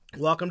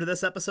Welcome to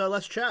this episode of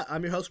Let's Chat.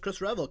 I'm your host, Chris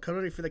Revel,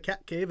 coming for the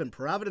Cat Cave in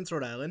Providence,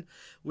 Rhode Island.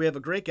 We have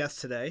a great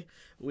guest today.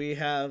 We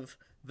have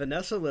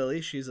Vanessa Lilly.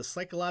 She's a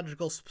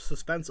psychological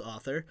suspense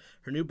author.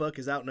 Her new book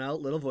is out now,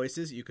 Little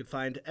Voices. You can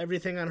find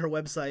everything on her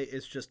website.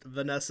 It's just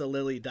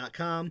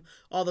VanessaLilly.com.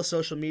 All the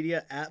social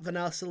media at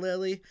Vanessa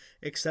Lilly,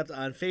 except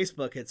on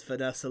Facebook, it's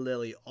Vanessa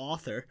Lilly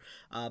Author.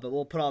 But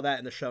we'll put all that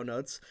in the show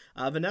notes.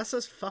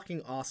 Vanessa's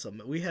fucking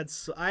awesome.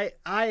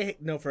 I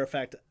know for a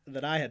fact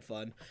that I had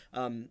fun.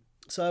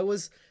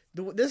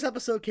 This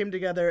episode came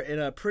together in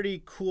a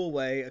pretty cool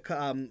way.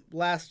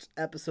 Last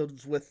episode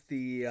was with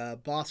the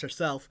boss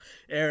herself,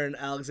 Erin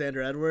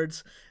Alexander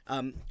Edwards.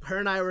 Her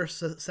and I were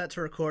set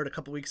to record a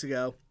couple weeks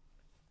ago.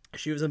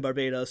 She was in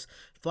Barbados,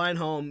 flying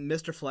home,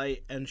 missed her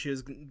flight, and she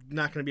was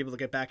not going to be able to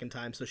get back in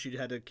time, so she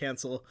had to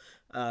cancel,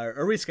 or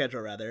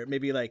reschedule rather,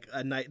 maybe like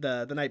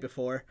the night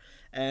before.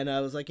 And I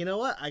was like, you know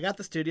what? I got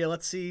the studio.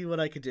 Let's see what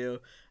I could do.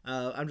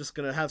 I'm just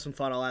gonna have some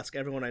fun. I'll ask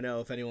everyone I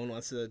know if anyone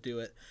wants to do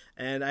it.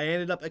 And I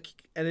ended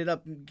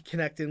up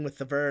connecting with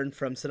the Vern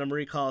from Cinema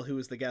Recall, who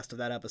was the guest of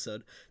that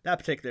episode, that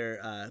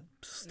particular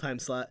time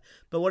slot.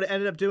 But what it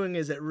ended up doing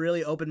is it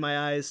really opened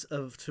my eyes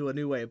to a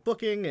new way of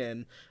booking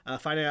and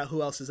finding out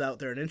who else is out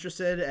there and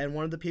interested. And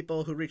one of the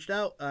people who reached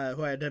out,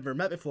 who I had never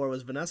met before,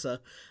 was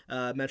Vanessa.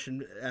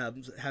 Mentioned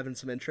having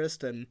some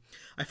interest, and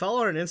I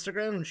follow her on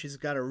Instagram, and she's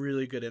got a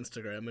really good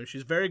Instagram, and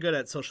she's very good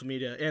at social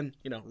media and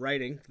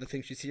writing, the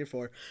thing she's here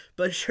for.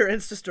 But her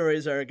Insta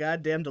stories are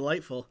goddamn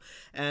delightful.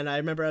 And I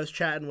remember I was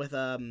chatting with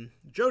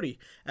Jody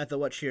at the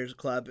What Cheers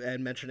Club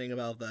and mentioning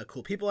about the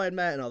cool people I'd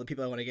met and all the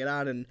people I want to get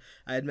on, and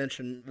I had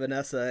mentioned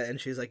Vanessa, and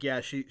she's like,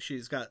 yeah,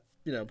 she's got,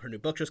 her new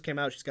book just came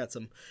out. She's got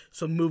some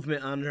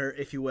movement on her,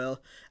 if you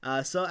will.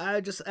 So I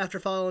just, after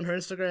following her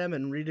Instagram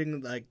and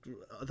reading like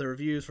the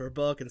reviews for her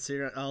book and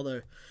seeing all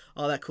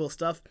that cool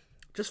stuff,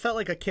 just felt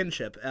like a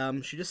kinship.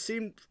 She just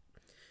seemed,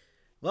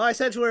 well, I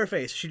said to her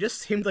face, she just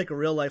seemed like a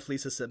real life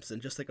Lisa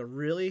Simpson, just like a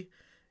really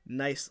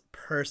nice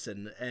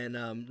person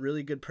and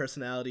really good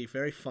personality,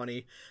 very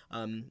funny.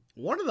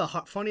 One of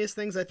the funniest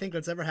things I think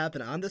that's ever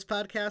happened on this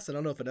podcast, I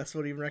don't know if Vanessa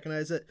would even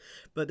recognize it,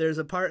 but there's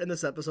a part in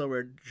this episode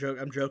where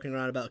I'm joking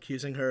around about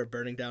accusing her of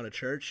burning down a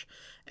church,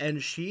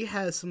 and she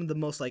has some of the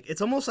most, like,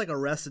 it's almost like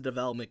Arrested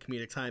Development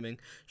comedic timing.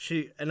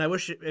 I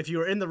wish if you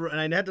were in the room,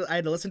 and I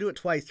had to listen to it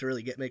twice to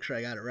really make sure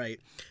I got it right.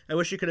 I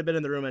wish you could have been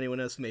in the room, anyone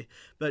else with me,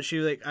 but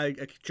I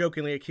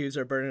jokingly accused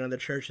her of burning down the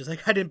church. She's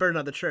like, I didn't burn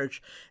down the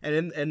church,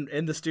 and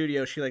in the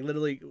studio she like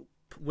literally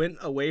went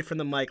away from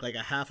the mic like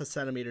a half a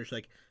centimeter. She's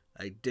like,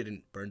 I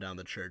didn't burn down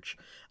the church.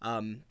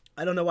 I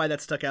don't know why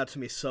that stuck out to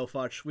me so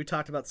much. We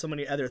talked about so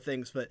many other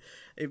things, but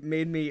it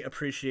made me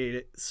appreciate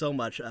it so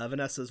much.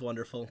 Vanessa's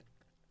wonderful.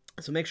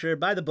 So make sure to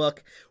buy the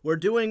book. We're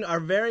doing our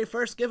very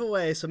first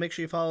giveaway, so make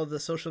sure you follow the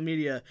social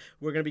media.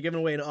 We're going to be giving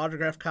away an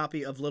autographed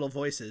copy of Little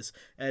Voices.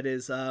 It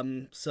is,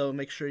 so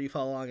make sure you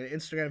follow along on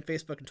Instagram,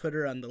 Facebook, and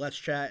Twitter on the Let's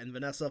Chat. And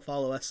Vanessa,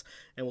 follow us,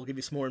 and we'll give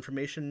you some more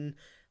information.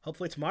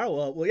 Hopefully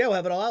tomorrow. We'll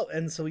have it all out,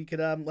 and so we could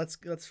let's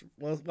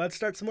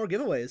start some more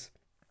giveaways.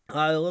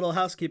 A little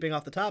housekeeping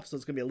off the top, so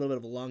it's going to be a little bit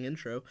of a long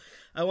intro.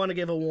 I want to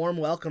give a warm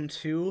welcome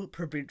to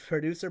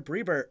producer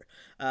Breebert.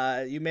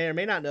 You may or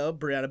may not know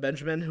Brianna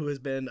Benjamin, who has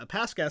been a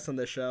past guest on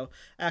this show,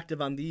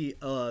 active on the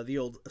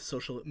old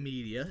social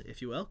media,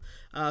 if you will.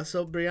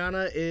 So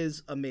Brianna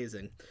is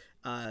amazing,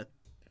 to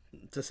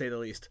say the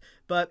least.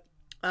 But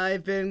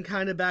I've been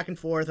kind of back and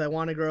forth. I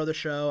want to grow the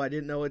show. I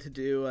didn't know what to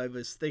do. I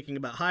was thinking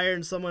about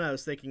hiring someone. I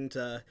was thinking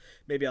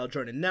maybe I'll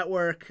join a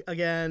network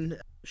again.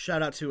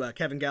 Shout out to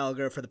Kevin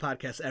Gallagher for the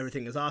podcast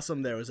Everything is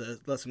Awesome. There was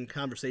some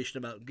conversation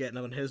about getting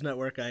on his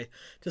network. I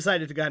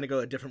decided to kind of go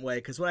a different way,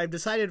 because what I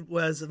decided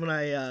was, when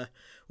I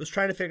was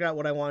trying to figure out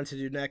what I wanted to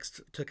do next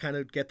to kind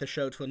of get the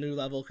show to a new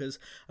level, because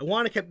I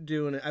want to keep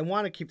doing it. I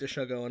want to keep the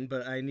show going,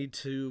 but I need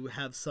to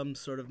have some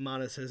sort of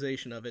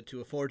monetization of it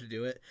to afford to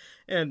do it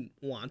and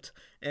want.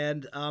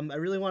 And I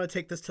really want to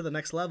take this to the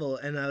next level.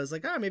 And I was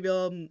like, maybe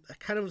I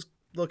kind of was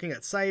looking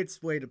at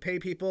sites, way to pay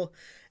people,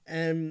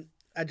 and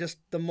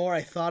the more I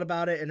thought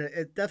about it, and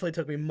it definitely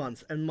took me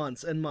months and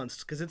months and months,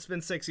 because it's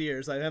been 6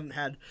 years. I haven't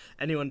had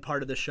anyone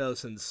part of the show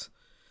since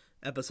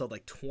episode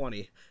like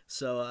 20.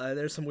 So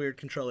there's some weird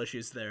control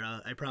issues there.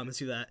 I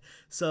promise you that.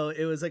 So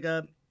it was like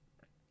a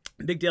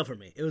big deal for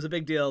me. It was a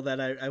big deal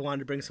that I wanted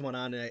to bring someone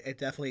on, and I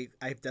definitely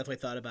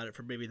thought about it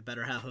for maybe the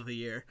better half of a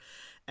year.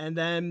 And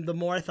then the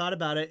more I thought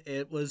about it,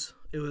 it was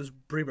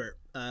Breebert.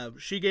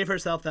 She gave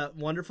herself that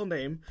wonderful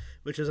name,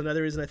 which is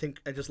another reason I think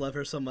I just love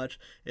her so much,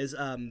 is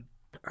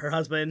her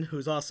husband,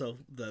 who's also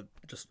the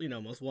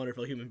most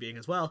wonderful human being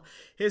as well.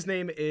 His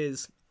name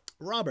is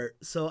Robert.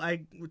 So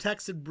I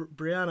texted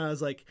Brianna. I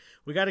was like,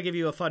 we got to give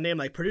you a fun name,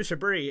 like Producer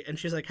Bree. And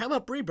she's like, how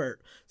about Breebert?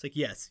 It's like,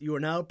 yes, you are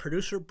now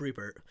Producer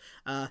Breebert.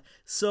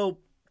 So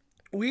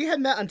we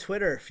had met on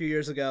Twitter a few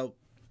years ago,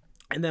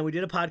 and then we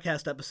did a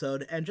podcast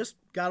episode and just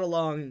got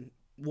along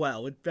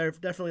well. We're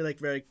definitely like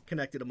very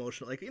connected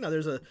emotionally. Like,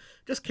 there's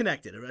just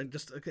connected, right?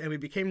 And we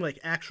became like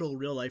actual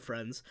real life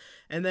friends.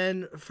 And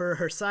then for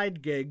her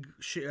side gig,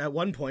 at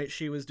one point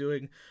she was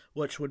doing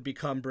what would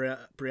become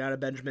Brianna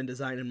Benjamin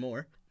Design and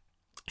More.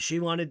 she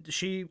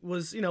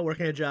was,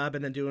 working a job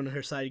and then doing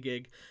her side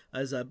gig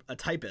as a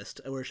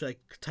typist, where she's like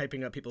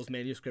typing up people's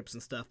manuscripts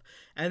and stuff.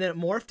 And then it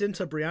morphed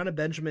into Brianna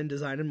Benjamin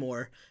Design and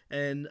More.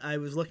 And I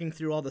was looking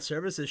through all the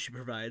services she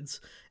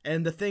provides.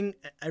 And the thing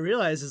I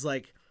realized is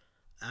like,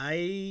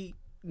 I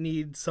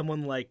need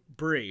someone like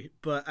Brie,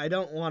 but I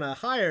don't want to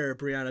hire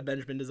Brianna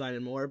Benjamin Design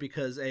and More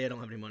because I don't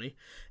have any money.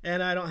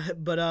 And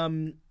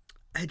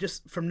I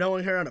just, from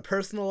knowing her on a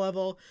personal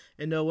level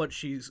and know what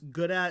she's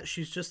good at,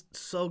 she's just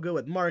so good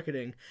with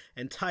marketing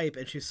and type,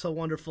 and she's so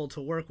wonderful to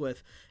work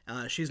with.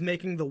 She's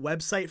making the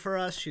website for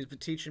us. She's been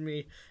teaching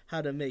me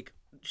how to make.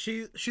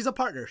 She's a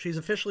partner. She's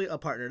officially a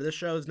partner. This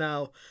show is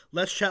now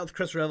Let's Chat with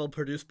Chris Revel,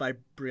 produced by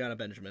Brianna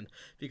Benjamin,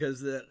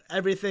 because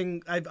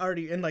everything I've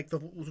already, in like the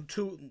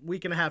 2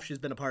 week and a half she's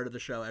been a part of the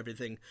show,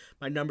 everything,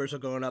 my numbers are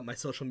going up, my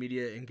social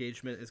media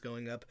engagement is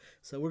going up,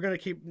 so we're gonna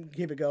keep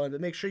it going.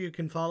 But make sure you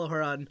can follow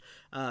her on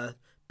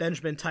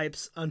Benjamin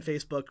Types on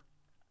Facebook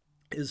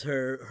is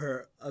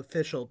her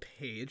official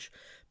page,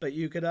 but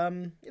you could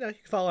you can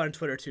follow her on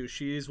Twitter too.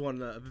 She's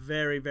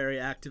very, very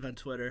active on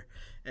Twitter,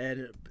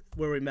 and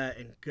where we met,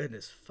 and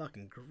goodness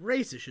fucking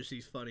gracious,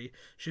 she's funny.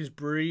 She's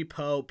Brie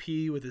Poe,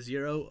 P with a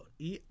 0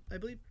 E, I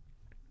believe.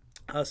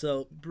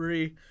 So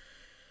Brie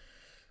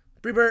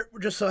Burt, we're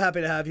just so happy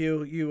to have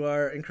you. You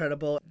are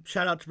incredible.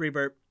 Shout out to Brie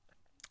Burt.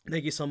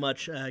 Thank you so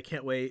much. I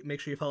can't wait. Make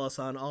sure you follow us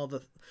on all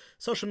the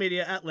social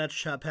media at Let's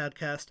Chat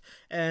Podcast.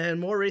 And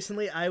more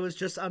recently, I was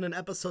just on an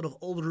episode of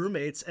Old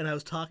Roommates, and I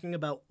was talking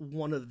about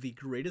one of the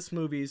greatest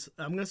movies.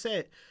 I'm going to say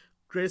it.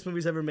 Greatest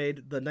movies ever made,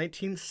 the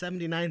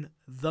 1979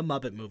 The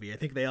Muppet Movie. I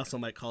think they also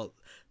might call it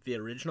the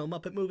original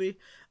Muppet movie.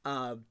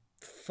 I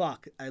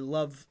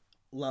love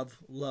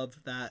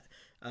that.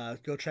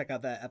 Go check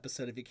out that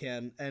episode if you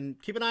can.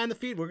 And keep an eye on the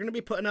feed. We're going to be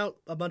putting out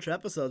a bunch of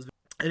episodes.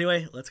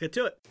 Anyway, let's get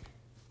to it.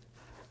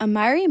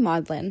 Amari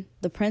Maudlin,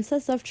 the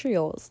Princess of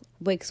Trioles,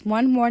 wakes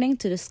one morning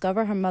to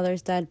discover her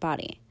mother's dead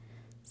body.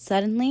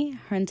 Suddenly,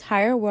 her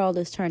entire world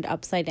is turned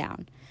upside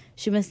down.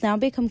 She must now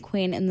become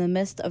queen in the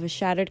midst of a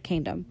shattered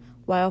kingdom,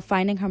 while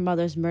finding her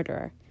mother's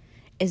murderer.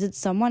 Is it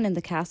someone in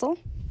the castle?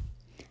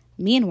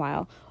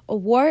 Meanwhile, a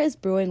war is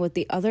brewing with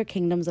the other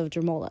kingdoms of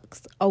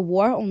Dromolux, a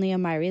war only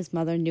Amari's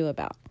mother knew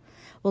about.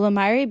 Will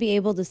Amari be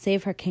able to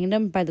save her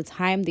kingdom by the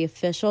time the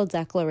official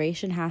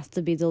declaration has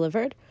to be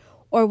delivered?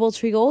 Or will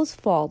Trioles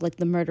fall like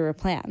the murderer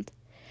planned?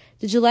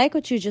 Did you like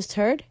what you just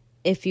heard?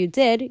 If you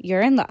did,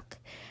 you're in luck.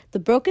 The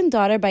Broken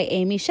Daughter by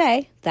Amy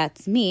Shea,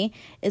 that's me,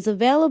 is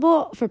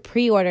available for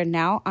pre-order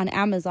now on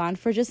Amazon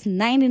for just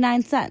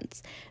 99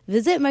 cents.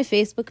 Visit my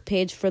Facebook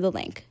page for the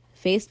link,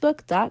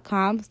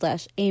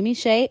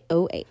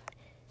 facebook.com/AmyShea08.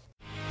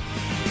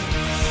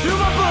 Through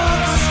my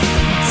books,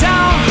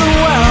 down the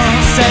well,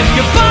 said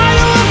goodbye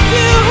to a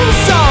few,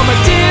 some I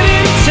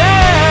didn't tell.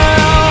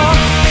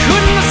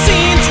 Couldn't have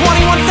seen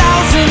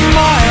 21,000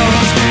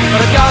 miles,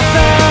 but I got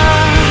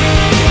there.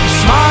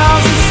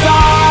 Smiles and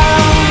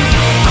style,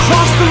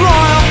 across the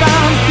royal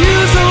bound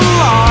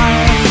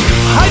fuselage.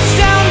 Heights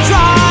down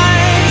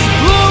drives,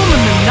 bloom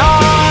in the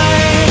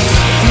night.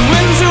 Through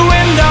Windsor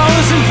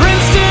windows and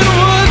Princeton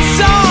woods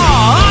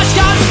saw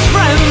Oshkosh's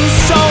friends,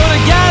 so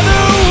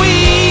together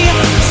we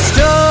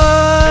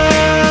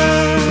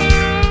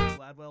stood.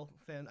 Gladwell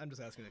fan? I'm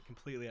just asking it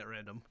completely at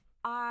random.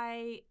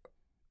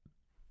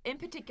 In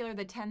particular,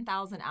 the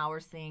 10,000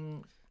 hours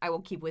thing, I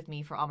will keep with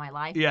me for all my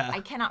life. Yeah. I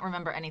cannot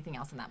remember anything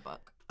else in that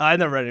book. I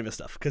never read any of his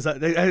stuff because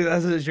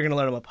as you're going to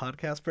learn, I'm a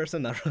podcast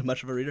person, not really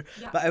much of a reader.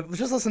 Yeah. But I was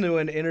just listening to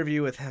an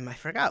interview with him. I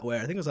forgot where.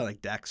 I think it was on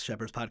like Dax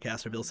Shepard's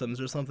podcast or Bill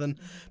Simmons or something.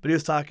 But he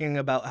was talking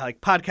about how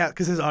like podcast,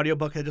 because his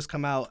audiobook had just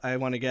come out. I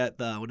want to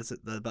get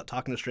about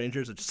talking to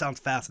strangers. It just sounds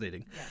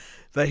fascinating. Yeah.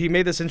 But he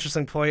made this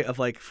interesting point of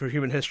like for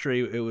human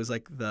history, it was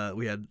like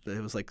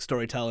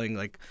storytelling,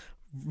 like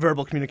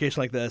verbal communication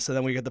like this, and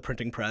then we get the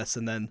printing press,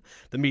 and then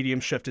the medium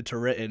shifted to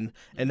written,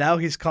 and now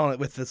he's calling it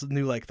with this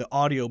new like the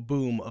audio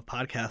boom of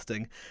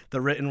podcasting,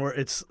 the written where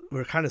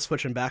we're kind of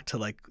switching back to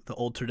like the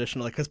old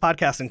traditional, like because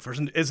podcasting for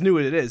as new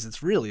as it is,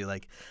 it's really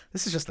like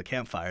this is just the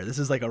campfire. This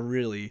is like a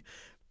really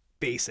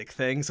basic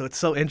thing, so it's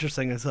so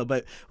interesting. And so,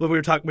 but when we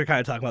were kind of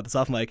talking about this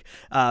off mic,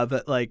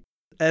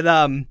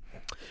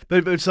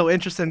 but it's so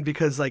interesting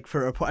because like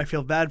I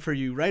feel bad for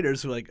you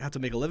writers who like have to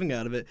make a living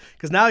out of it,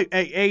 because now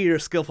you're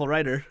a skillful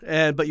writer,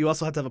 but you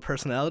also have to have a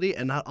personality,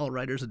 and not all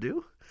writers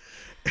do.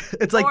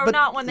 It's like,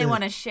 not when they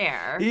want to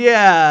share.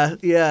 Yeah.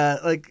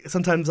 Like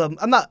sometimes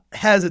I'm not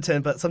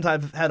hesitant, but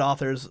sometimes I've had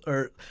authors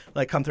or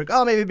like come through,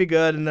 oh maybe it'd be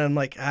good, and then I'm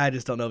like I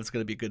just don't know if it's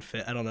gonna be a good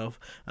fit. I don't know if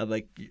I'm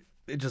like.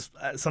 It just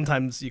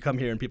sometimes you come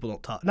here and people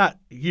don't talk. Not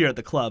here at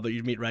the club, but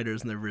you meet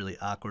writers and they're really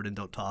awkward and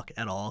don't talk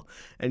at all,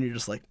 and you're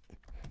just like.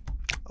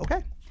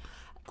 Okay,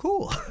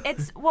 cool.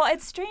 It's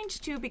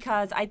strange too,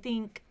 because I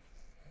think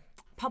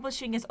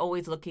publishing is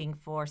always looking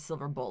for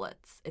silver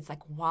bullets. It's like,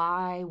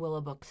 why will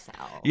a book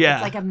sell? Yeah.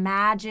 It's like a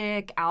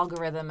magic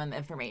algorithm of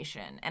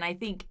information. And I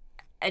think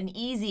an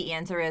easy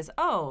answer is,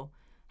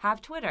 have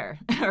Twitter,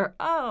 or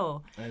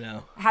I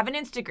know. have an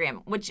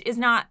Instagram, which is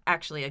not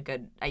actually a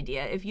good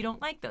idea if you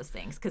don't like those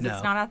things, because No.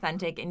 it's not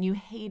authentic and you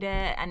hate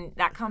it, and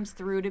that comes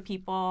through to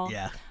people.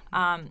 Yeah.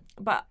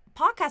 But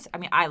podcasts, I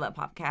mean, I love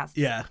podcasts.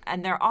 Yeah.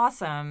 And they're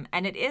awesome.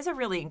 And it is a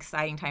really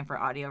exciting time for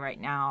audio right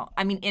now.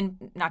 I mean,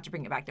 not to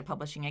bring it back to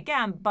publishing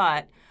again,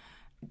 but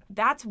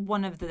that's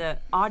one of the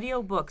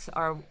audiobooks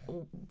are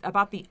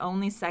about the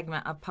only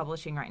segment of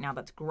publishing right now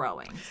that's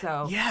growing.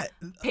 So Yeah.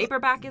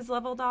 paperback is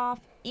leveled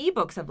off,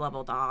 ebooks have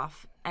leveled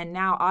off, and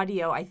now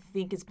audio, I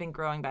think, has been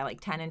growing by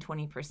like 10 and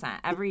 20%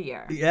 every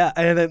year. Yeah,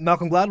 and then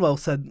Malcolm Gladwell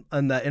said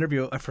in that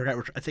interview, I forgot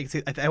which,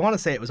 I want to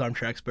say it was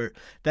Armchair Expert,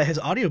 that his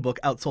audiobook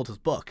outsold his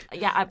book.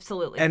 Yeah,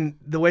 absolutely. And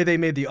the way they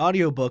made the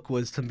audiobook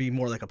was to be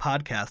more like a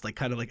podcast, like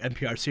kind of like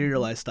NPR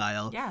serialized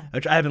style. Yeah.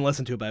 Which I haven't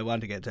listened to, but I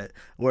wanted to get to it.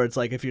 Where it's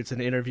like if it's an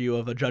interview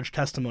of a judge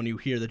testimony, you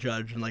hear the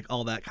judge and like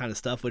all that kind of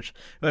stuff, which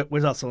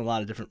was also a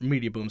lot of different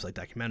media booms like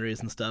documentaries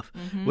and stuff,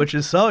 which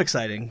is so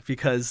exciting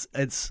because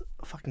it's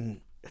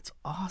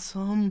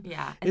awesome.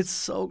 Yeah. It's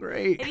so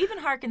great. It even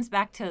harkens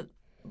back to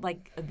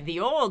like the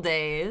old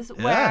days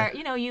where,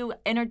 you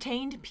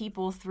entertained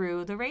people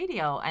through the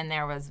radio, and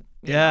there was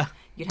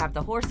you'd have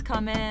the horse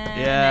come in,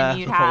 and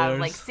you'd the have pullers.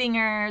 like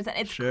singers,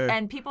 and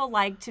and people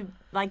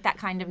like that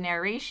kind of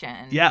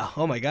narration. Yeah.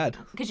 Oh my God.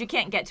 Because you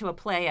can't get to a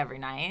play every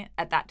night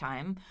at that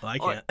time. Well, I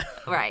can't.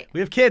 Right. We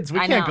have kids. We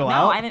I can't know. go No,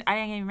 out. I didn't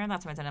even remember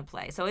that so much in a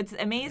play. So it's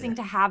amazing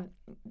to have,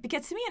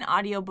 because to me an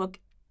audiobook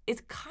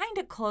is kind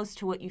of close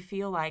to what you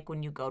feel like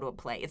when you go to a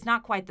play. It's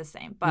not quite the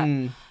same, but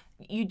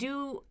you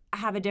do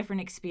have a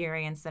different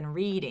experience than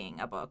reading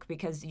a book,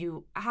 because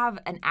you have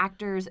an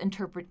actor's and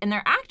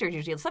they're actors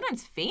usually,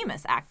 sometimes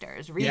famous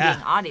actors reading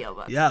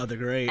audiobooks. Yeah, they're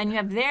great. And you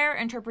have their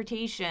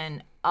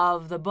interpretation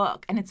of the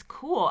book, and it's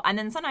cool. And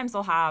then sometimes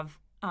they'll have,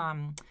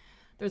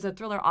 there's a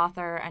thriller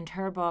author, and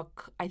her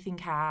book, I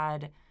think,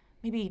 had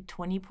maybe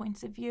 20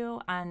 points of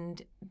view,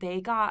 and they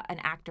got an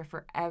actor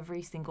for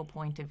every single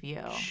point of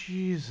view.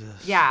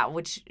 Jesus. Yeah,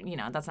 which,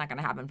 that's not going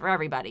to happen for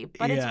everybody.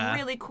 But it's Yeah.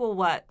 really cool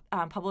what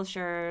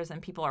publishers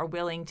and people are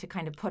willing to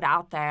kind of put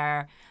out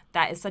there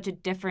that is such a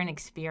different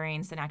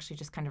experience than actually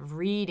just kind of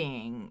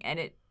reading. And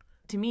it,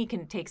 to me,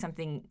 can take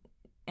something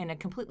in a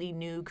completely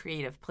new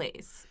creative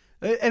place.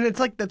 And it's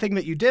like the thing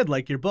that you did,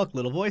 like your book,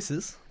 Little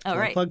Voices. Oh,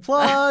 right.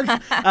 Plug.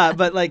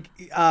 But like,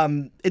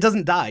 it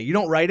doesn't die. You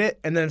don't write it,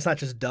 and then it's not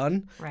just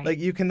done. Right. Like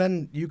you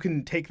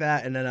can take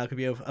that, and then that could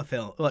be a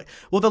film. Like,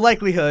 well, the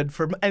likelihood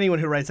for anyone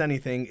who writes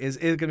anything is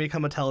it going to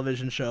become a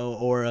television show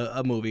or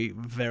a movie.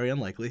 Very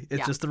unlikely.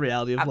 It's just the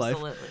reality of life.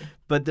 Absolutely.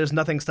 But there's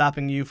nothing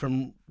stopping you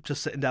from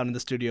just sitting down in the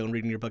studio and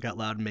reading your book out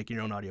loud and making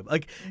your own audio.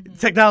 Like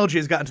technology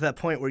has gotten to that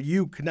point where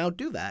you can now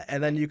do that,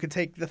 and then you could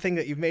take the thing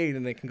that you've made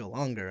and it can go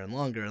longer and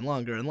longer and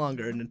longer and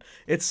longer, and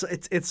it's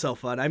so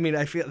fun. I mean,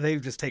 I feel they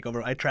just take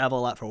over. I travel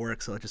a lot for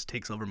work, so it just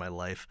takes over my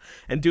life.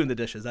 And doing the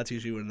dishes, that's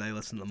usually when I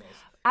listen the most.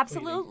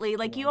 Absolutely.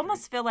 Like you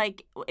almost feel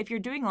like if you're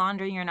doing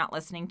laundry and you're not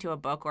listening to a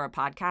book or a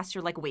podcast,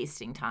 you're like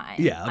wasting time.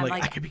 Yeah, I'm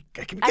like I could be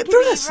I getting could through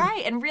be this.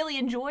 right and really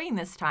enjoying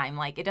this time.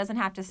 Like it doesn't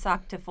have to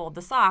suck to fold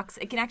the socks.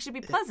 It can actually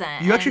be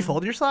pleasant. You actually And-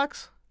 fold your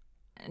socks?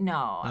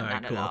 No,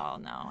 right, not cool. at all.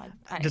 No,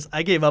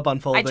 I gave up on I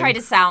folding. try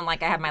to sound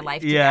like I have my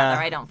life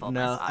together. I don't fold my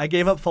socks. I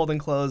gave up folding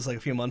clothes like a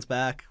few months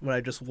back when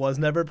I just was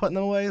never putting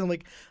them away. I'm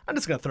like, I'm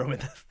just gonna throw them in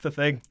the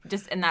thing.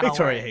 Just in that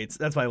Victoria hates.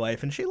 That's my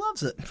wife, and she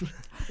loves it.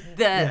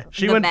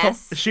 She She went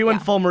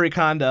mess. full Marie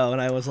Kondo,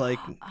 and I was like,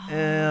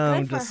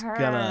 I'm good for just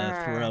gonna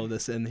her. throw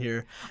this in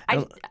here. I-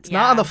 It's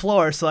not on yeah. the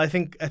floor, so I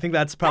think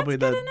that's probably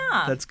That's good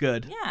enough. that's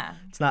good. Yeah.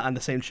 It's not on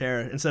the same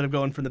chair. Instead of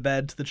going from the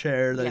bed to the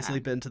chair that I Yeah.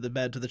 sleep in to the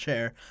bed to the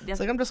chair, Yes. it's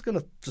like I'm just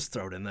gonna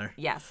throw it in there.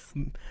 Yes.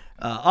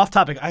 Off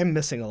topic, I'm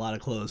missing a lot of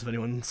clothes. If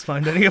anyone's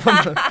find any of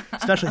them,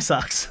 especially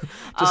socks.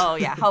 Just, Oh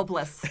yeah,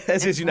 hopeless.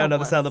 as It's you know,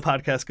 that's how the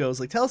hopeless. podcast goes.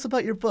 Like, tell us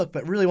about your book,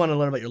 but really want to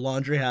learn about your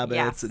laundry habits.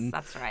 Yes, And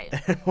that's right.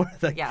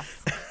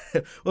 Yes.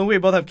 Well, we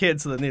both have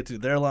kids, so they need to do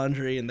their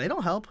laundry, and they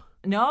don't help.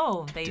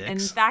 No, in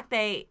Dicks. fact,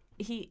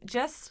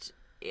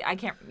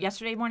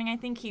 yesterday morning, I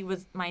think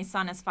my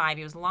son is 5.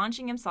 He was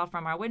launching himself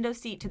from our window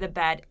seat to the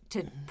bed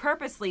to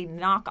purposely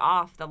knock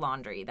off the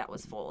laundry that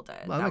was folded.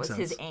 Well, that that makes was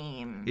his sense.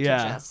 aim Yeah.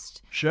 to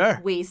just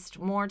Sure. waste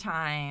more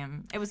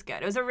time. It was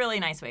good. It was a really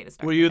nice way to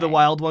start. Were you the day.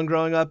 wild one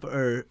growing up,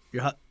 or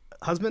your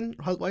husband,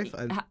 wife?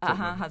 I don't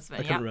remember. Husband,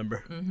 I couldn't yeah.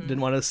 remember. Didn't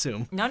want to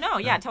assume. No,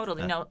 yeah,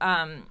 totally. No.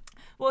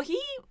 Well,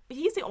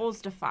 he's the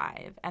oldest of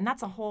 5, and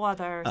that's a whole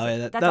other. Oh,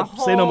 yeah, that's a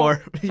whole. say no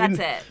more. That's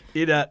it.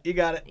 You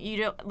got it. You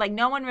don't like.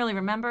 No one really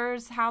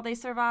remembers how they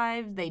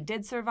survived. They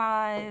did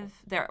survive.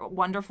 They're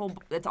wonderful.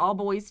 It's all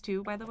boys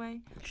too, by the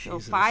way. So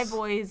Jesus. 5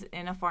 boys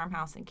in a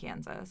farmhouse in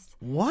Kansas.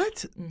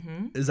 What?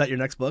 Is that your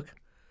next book?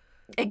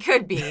 It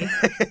could be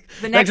the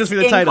Might next just be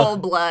the In title.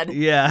 Cold Blood.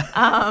 Yeah.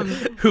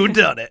 Who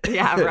done it?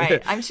 Yeah,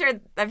 right. I'm sure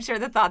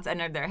the thoughts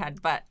entered their head,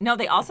 but no,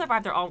 they all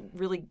survived. They're all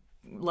really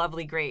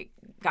lovely, great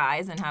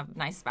guys and have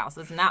nice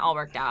spouses, and that all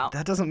worked out.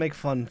 That doesn't make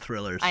fun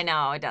thrillers. I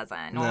know, it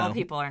doesn't. No. Normal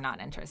people are not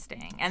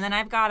interesting. And then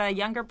I've got a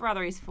younger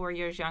brother. He's 4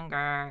 years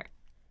younger.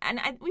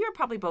 we were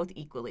probably both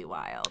equally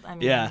wild. I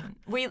mean, Yeah.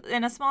 we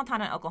in a small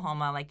town in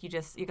Oklahoma, like you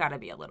got to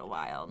be a little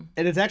wild.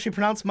 And it's actually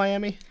pronounced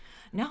Miami.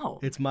 No,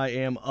 It's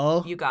Miami.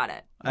 Oh, you got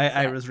it.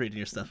 I was reading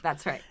your stuff.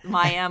 That's right,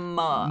 Miami.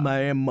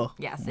 Miami.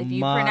 Yes, if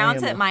you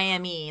pronounce it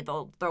Miami,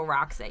 they'll throw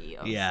rocks at you.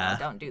 Yeah.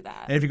 So don't do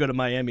that. And if you go to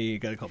Miami, you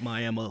gotta call it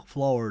Miami,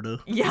 Florida.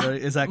 Yeah.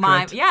 Right? Is that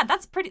correct? Yeah,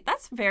 that's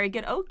very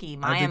good Okie.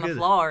 Miami, good.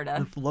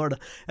 Florida. Florida.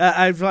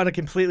 I've got a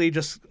completely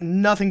just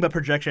nothing but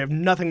projection. I have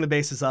nothing to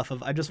base this off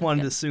of. I just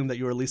wanted to assume that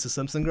you were Lisa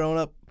Simpson growing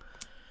up.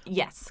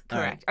 Yes, All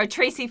right. correct. Or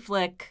Tracy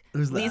Flick,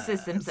 Who's that? Lisa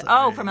Simpson.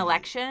 Sorry. Oh, from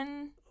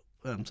Election.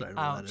 I'm sorry.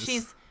 Oh, that is.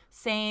 she's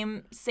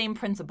same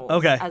principles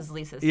Okay. as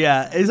Lisa Simpson.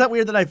 Yeah, is that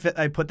weird that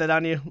I put that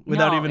on you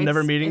without No, even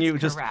never meeting you?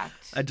 it's Just correct.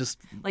 I just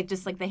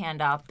Just like the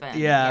hand up. And,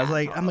 yeah. I was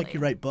like, I'm totally. like, you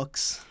write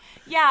books.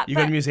 Yeah, You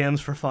but go to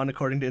museums for fun,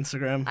 according to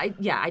Instagram.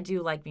 I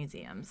do like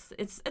museums.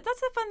 That's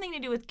a fun thing to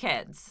do with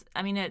kids.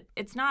 I mean,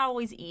 it's not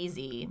always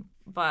easy,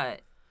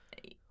 but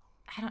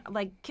I don't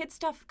like kid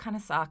stuff. Kind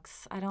of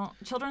sucks.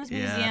 Children's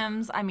Yeah.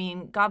 museums. I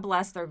mean, God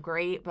bless, they're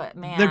great, but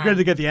man, They're good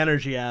to get the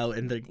energy out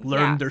and they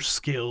learn Yeah. their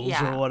skills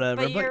Yeah, or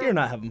whatever. But you're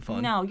not having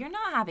fun. No, you're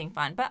not having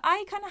fun. But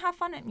I kind of have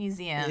fun at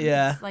museums.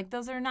 Yeah. Like,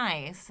 those are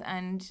nice.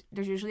 And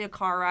there's usually a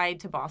car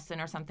ride to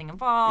Boston or something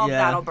involved. Yeah.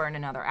 That'll burn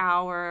another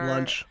hour.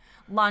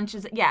 Lunch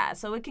is,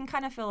 so it can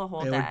kind of fill a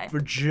whole Yeah, day. we're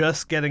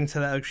just getting to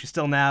that. Like, she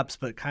still naps,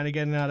 but kind of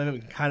getting out of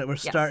it. We're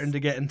starting to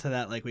get into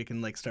that. Like, we can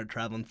like start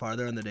traveling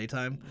farther in the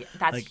daytime. Yeah,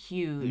 that's like,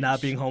 huge.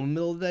 Not being home in the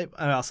middle of the day.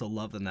 I also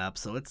love the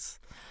naps, so it's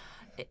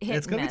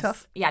Hit gonna be miss.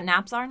 tough. Yeah,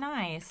 naps are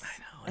nice.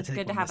 I It's take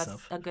good to one have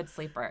myself. a good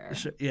sleeper.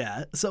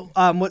 yeah. So,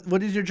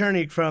 what is your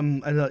journey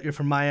from? I know you're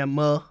from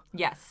Miami,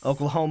 Yes.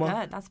 Oklahoma,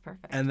 Good. That's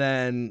perfect. and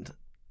then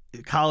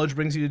college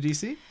brings you to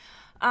DC.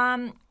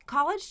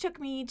 College took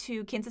me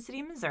to Kansas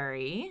City,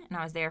 Missouri, and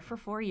I was there for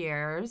 4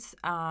 years.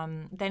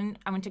 Then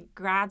I went to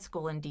grad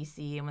school in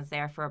D.C. and was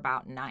there for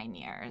about 9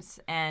 years.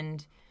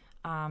 And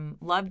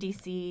loved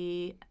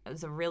D.C. It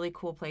was a really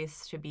cool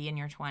place to be in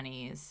your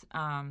 20s.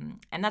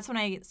 And that's when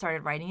I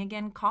started writing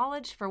again.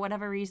 College, for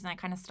whatever reason, I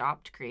kind of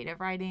stopped creative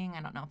writing.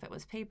 I don't know if it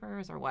was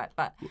papers or what,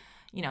 but,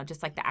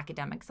 just like the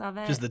academics of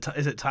it. Just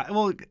is it time?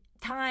 Well,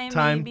 time,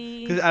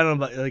 maybe. Because I don't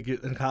know, but like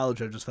in college,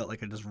 I just felt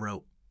like I just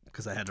wrote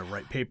because I had to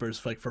write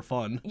papers like for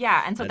fun.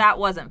 Yeah, and so that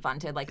wasn't fun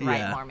to like write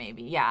Yeah. more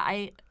maybe. Yeah,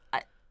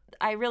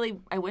 I really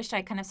wished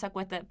I kind of stuck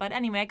with it. But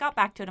anyway, I got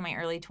back to it in my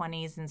early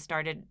 20s and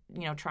started,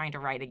 trying to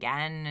write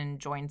again and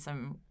joined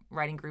some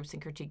writing groups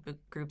and critique book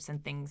groups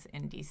and things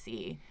in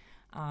DC.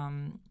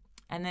 And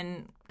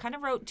then kind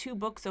of wrote 2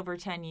 books over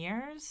 10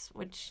 years,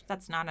 which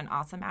that's not an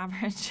awesome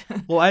average.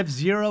 Well, I have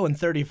 0 and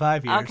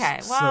 35 years. Okay,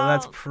 well, so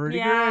that's pretty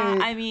great.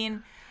 I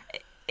mean,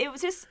 it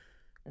was just,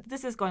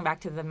 this is going back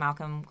to the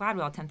Malcolm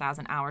Gladwell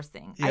 10,000 hours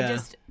thing. Yeah.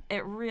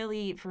 It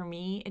really, for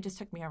me, it just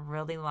took me a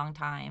really long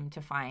time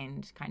to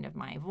find kind of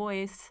my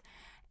voice.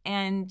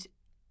 And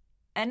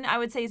I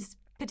would say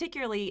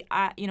particularly,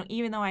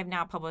 even though I've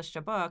now published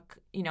a book,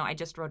 I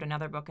just wrote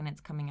another book and it's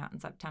coming out in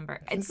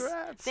September.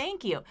 Congrats.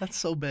 Thank you. That's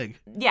so big.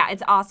 Yeah,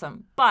 it's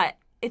awesome. But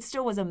it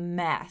still was a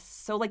mess.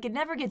 So, like, it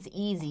never gets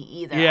easy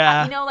either.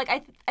 Yeah.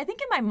 I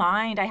think in my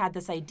mind I had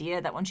this idea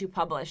that once you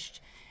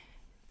published,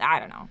 I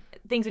don't know,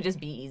 things would just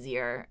be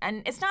easier.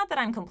 And it's not that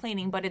I'm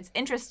complaining, but it's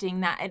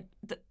interesting that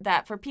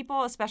that for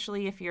people,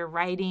 especially if you're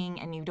writing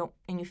and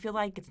you feel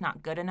like it's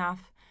not good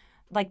enough,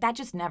 like that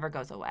just never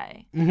goes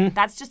away. Mm-hmm.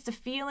 That's just a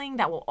feeling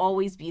that will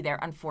always be there,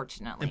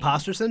 unfortunately.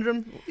 Imposter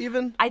syndrome,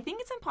 even? I think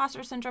it's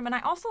imposter syndrome. And I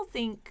also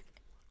think,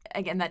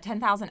 again, that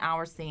 10,000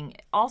 hours thing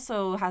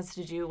also has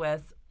to do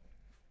with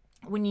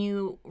when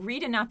you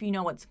read enough,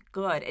 what's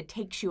good. It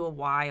takes you a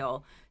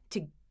while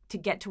to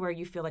get to where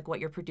you feel like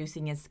what you're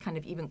producing is kind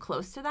of even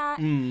close to that.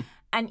 Mm.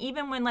 And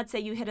even when, let's say,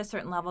 you hit a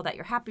certain level that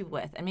you're happy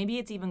with, and maybe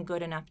it's even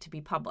good enough to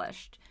be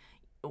published,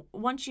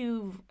 once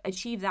you've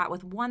achieved that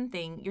with one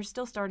thing, you're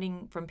still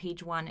starting from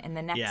page 1 and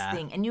the next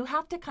thing. And you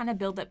have to kind of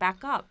build it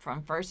back up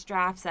from first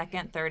draft,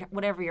 second, third,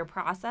 whatever your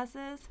process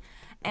is.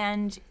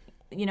 And,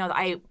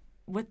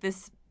 with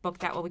this book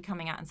that will be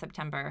coming out in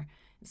September,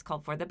 it's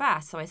called For the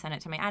Best. So I sent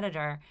it to my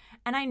editor.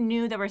 And I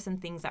knew there were some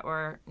things that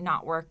were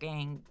not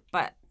working,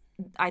 but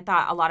I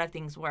thought a lot of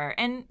things were.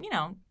 And,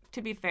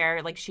 to be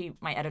fair, like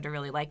my editor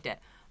really liked it.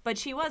 But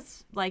she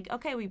was like,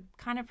 okay, we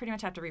kind of pretty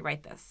much have to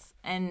rewrite this.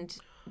 And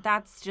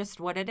that's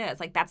just what it is.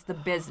 Like, that's the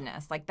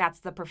business. Like,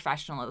 that's the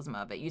professionalism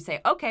of it. You say,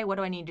 okay, what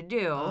do I need to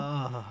do?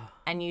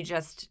 And you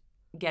just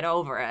get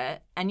over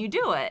it and you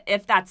do it.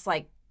 If that's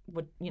like,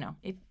 what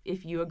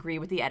if you agree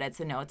with the edits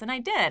and notes. And I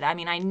did. I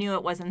mean, I knew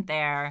it wasn't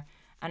there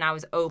and I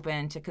was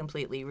open to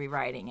completely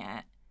rewriting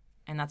it.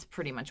 And that's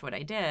pretty much what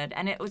I did.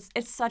 And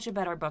it's such a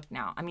better book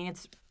now. I mean,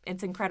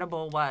 it's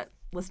incredible what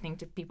listening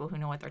to people who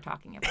know what they're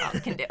talking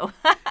about can do.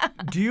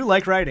 Do you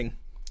like writing?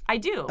 I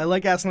do. I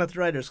like asking that to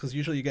writers because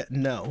usually you get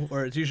no,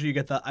 or it's usually you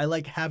get the I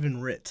like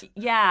having writ.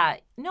 Yeah.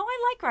 No,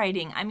 I like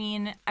writing. I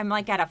mean, I'm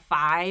like at a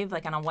 5,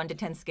 like on a 1 to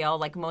 10 scale.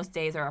 Like most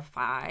days are a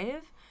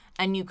 5.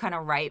 And you kind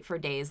of write for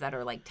days that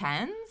are like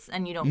 10s,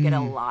 and you don't get a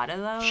lot of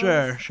those.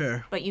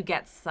 Sure. But you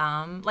get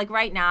some. Like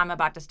right now, I'm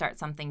about to start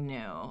something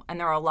new, and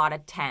there are a lot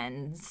of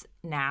 10s.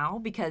 now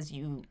because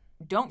you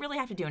don't really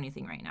have to do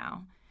anything right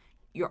now.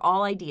 You're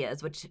all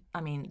ideas, which,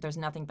 I mean, there's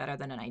nothing better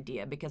than an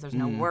idea because there's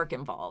no work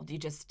involved. You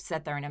just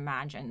sit there and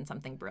imagine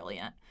something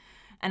brilliant.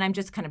 And I'm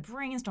just kind of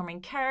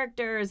brainstorming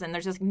characters, and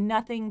there's just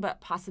nothing but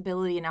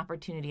possibility and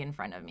opportunity in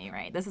front of me,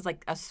 right? This is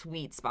like a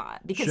sweet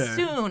spot because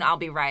soon I'll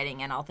be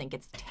writing and I'll think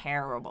it's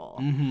terrible.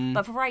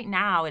 But for right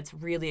now, it's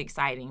really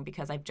exciting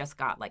because I've just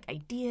got like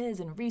ideas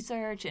and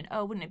research and,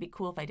 oh, wouldn't it be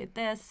cool if I did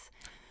this?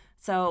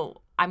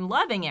 So I'm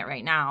loving it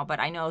right now, but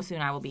I know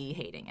soon I will be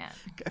hating it.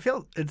 I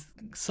feel it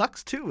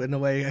sucks too in a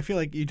way. I feel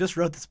like you just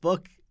wrote this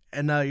book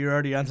and now you're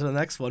already on to the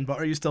next one. But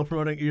are you still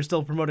promoting? You're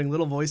still promoting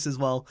Little Voices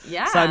while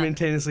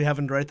simultaneously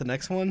having to write the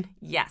next one.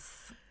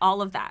 Yes,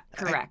 all of that.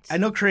 Correct. I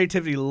know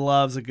creativity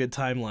loves a good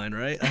timeline,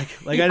 right?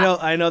 Like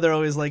I know they're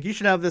always like, you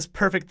should have this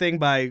perfect thing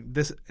by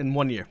this in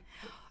 1 year.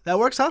 That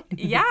works, huh?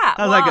 Yeah.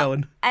 How's that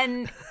going?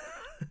 And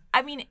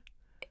I mean,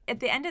 at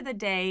the end of the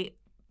day,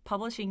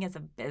 publishing is a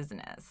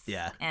business.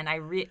 Yeah.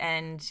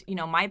 And you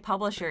know, my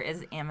publisher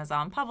is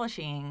Amazon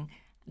Publishing.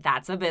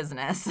 That's a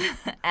business.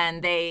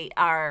 And they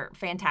are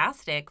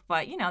fantastic,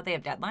 but you know, they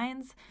have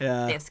deadlines.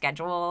 Yeah. They have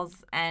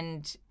schedules,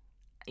 and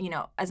you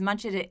know, as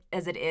much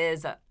as it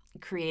is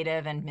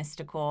creative and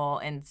mystical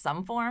in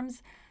some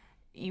forms,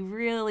 you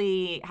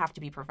really have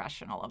to be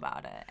professional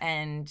about it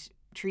and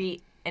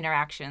treat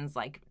interactions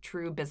like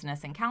true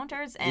business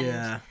encounters.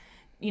 And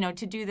you know,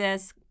 to do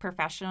this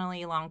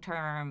professionally long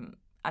term,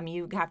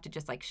 you have to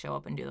just like show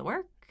up and do the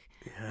work,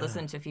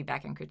 listen to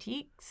feedback and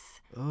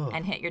critiques,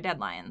 and hit your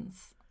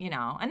deadlines, you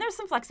know. And there's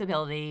some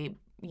flexibility,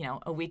 you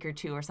know, a week or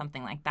two or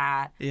something like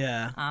that.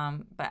 Yeah.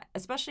 But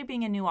especially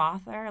being a new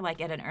author,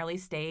 like at an early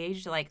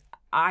stage, like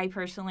I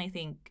personally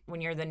think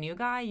when you're the new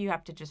guy, you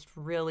have to just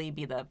really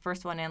be the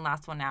first one in,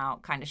 last one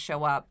out, kind of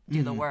show up,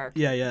 do the work.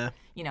 Yeah, yeah.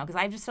 You know, because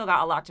I've just still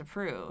got a lot to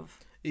prove.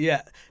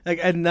 Yeah. Like,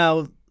 and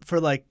now for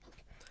like,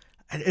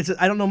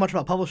 I don't know much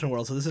about publishing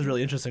world, so this is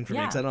really interesting for me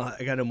because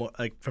I know more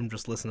like from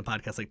just listening to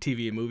podcasts like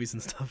TV and movies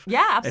and stuff.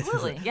 Yeah,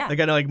 absolutely. Yeah. Like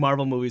I know like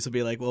Marvel movies will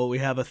be like, well, we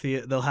have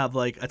they'll have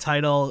like a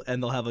title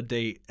and they'll have a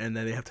date, and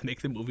then they have to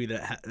make the movie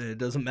that it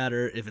doesn't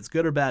matter if it's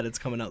good or bad, it's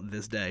coming out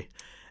this day.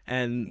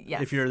 And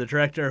if you're the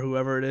director,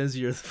 whoever it is,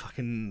 you're the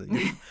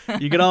fucking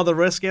you get all the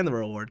risk and the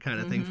reward kind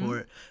of thing for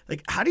it.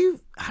 Like how do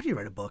you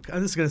write a book?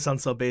 This is gonna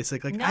sound so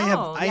basic. Like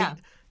I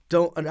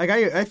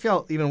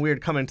felt even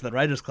weird coming to the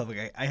Writers Club.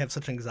 Like I have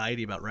such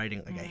anxiety about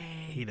writing. Like I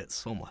hate it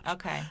so much.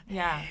 Okay.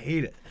 Yeah. I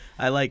hate it.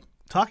 I like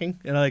talking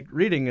and I like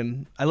reading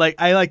and I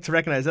like to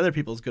recognize other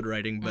people's good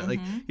writing. But like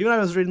even when I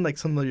was reading like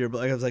some of your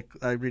book, I was like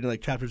reading like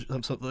chapters,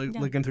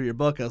 looking through your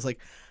book. I was like,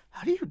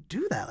 how do you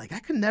do that? Like I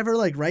could never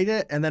like write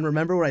it and then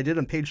remember what I did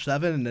on page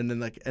 7 and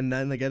then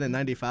again in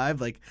 95.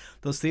 Like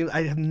those themes,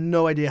 I have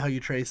no idea how you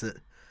trace it.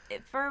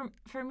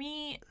 For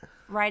me,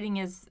 writing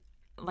is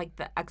like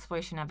the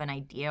exploration of an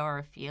idea or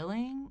a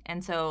feeling,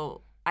 and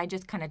so I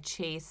just kind of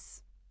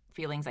chase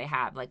feelings I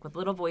have. Like with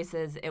Little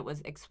Voices, it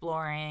was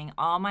exploring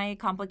all my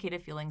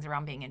complicated feelings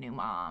around being a new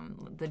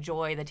mom, the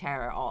joy, the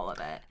terror, all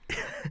of it.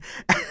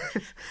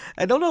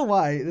 I don't know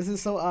why this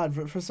is so odd.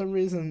 For some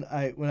reason,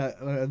 when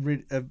I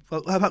read, how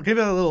about give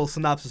me a little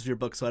synopsis of your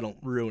book so I don't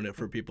ruin it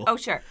for people. Oh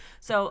sure.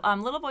 So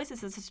Little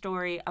Voices is a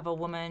story of a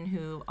woman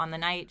who, on the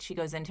night she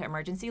goes into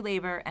emergency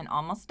labor and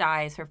almost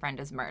dies, her friend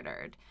is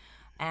murdered.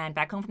 And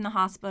back home from the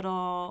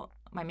hospital,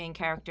 my main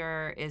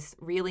character is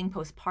reeling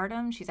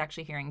postpartum. She's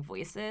actually hearing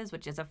voices,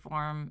 which is a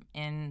form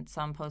in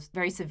some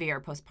very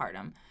severe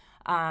postpartum.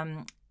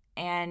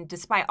 And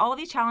despite all of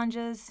these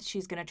challenges,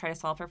 she's going to try to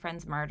solve her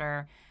friend's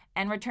murder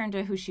and return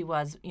to who she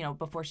was, you know,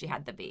 before she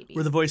had the baby.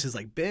 Were the voices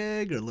like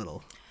big or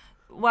little?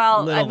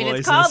 Well, little I mean, voices.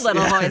 It's called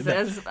Little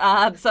Voices,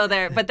 so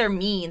they're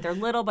mean. They're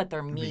little, but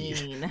they're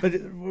mean. But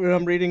when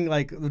I'm reading,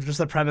 like, just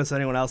the premise,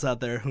 anyone else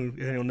out there who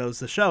knows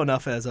the show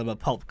enough as I'm a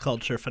pulp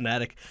culture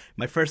fanatic,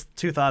 my first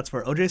two thoughts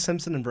were O.J.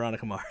 Simpson and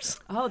Veronica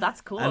Mars. Oh,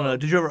 that's cool. I don't know.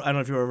 I don't know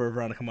if you were ever a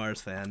Veronica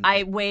Mars fan.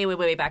 I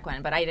way back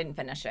when, but I didn't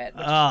finish it.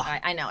 Which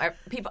I know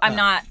people. I'm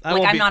not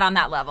not on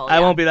that level.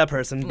 I won't be that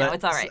person. No, but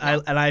it's all right.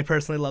 And I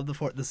personally love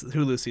this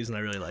Hulu season.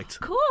 I really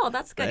liked. Cool,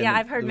 that's good. Yeah,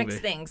 I've heard mixed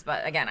things,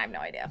 but again, I have no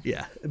idea.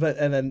 Yeah,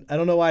 and then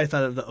I don't know why I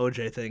thought of the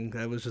OJ thing.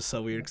 That was just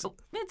so weird.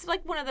 It's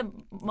like one of the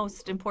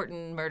most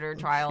important murder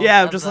trials.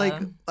 Yeah, I was like,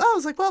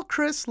 well,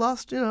 Chris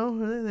lost, they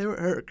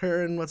were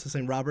her and what's his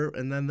name, Robert,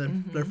 and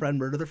then their friend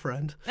murdered their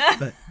friend.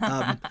 But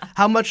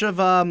how much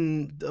of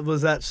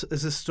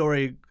is this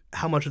story?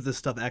 How much of this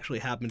stuff actually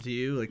happened to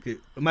you? Like,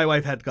 my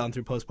wife had gone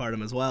through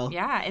postpartum as well.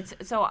 Yeah,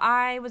 so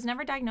I was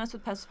never diagnosed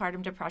with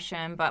postpartum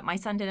depression, but my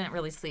son didn't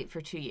really sleep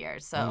for 2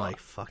 years. So oh my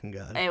fucking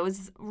God. It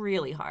was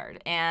really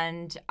hard,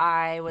 and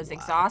I was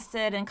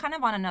exhausted and kind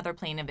of on another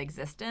plane of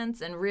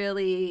existence, and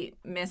really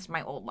missed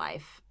my old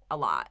life a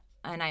lot.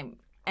 And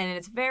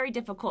it's very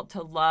difficult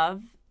to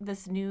love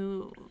this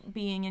new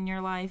being in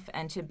your life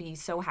and to be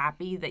so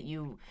happy that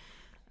you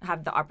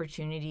have the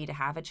opportunity to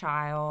have a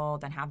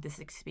child and have this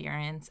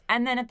experience,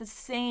 and then at the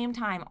same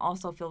time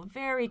also feel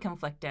very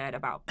conflicted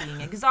about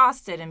being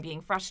exhausted and being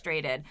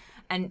frustrated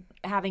and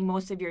having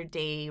most of your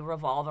day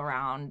revolve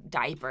around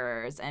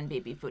diapers and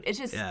baby food. It's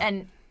just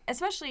and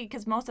especially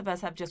because most of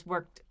us have just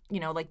worked,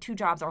 like 2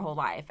 jobs our whole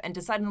life, and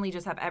to suddenly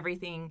just have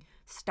everything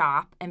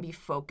stop and be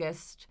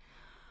focused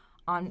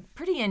on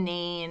pretty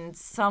inane,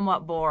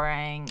 somewhat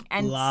boring,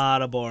 and a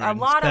lot of boring,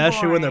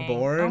 especially when they're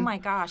bored. Oh my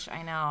gosh,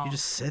 I know. You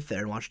just sit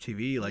there and watch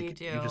TV, like You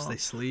do. they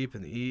sleep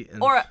and eat.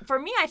 And... Or for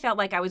me, I felt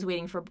like I was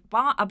waiting for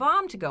a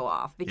bomb to go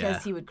off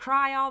because he would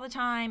cry all the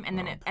time, and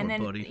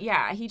then buddy.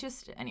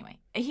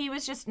 he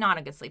was just not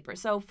a good sleeper.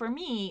 So for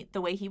me,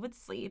 the way he would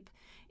sleep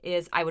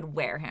is I would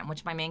wear him,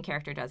 which my main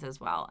character does as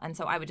well. And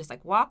so I would just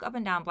like walk up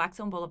and down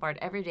Blackstone Boulevard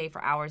every day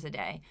for hours a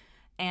day.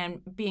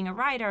 And being a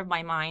writer,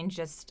 my mind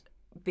just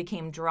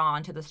became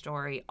drawn to the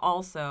story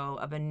also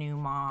of a new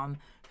mom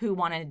who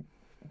wanted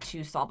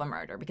to solve a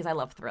murder because I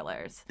love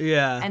thrillers.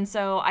 Yeah. And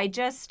so I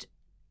just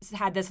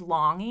had this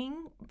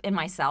longing in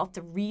myself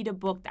to read a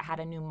book that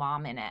had a new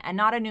mom in it, and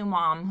not a new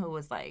mom who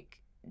was like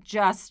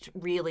just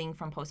reeling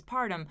from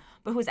postpartum,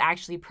 but who was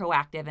actually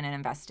proactive in an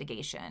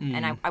investigation.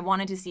 And I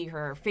wanted to see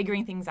her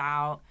figuring things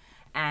out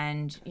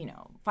and,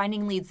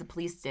 finding leads the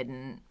police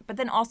didn't, but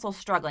then also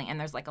struggling. And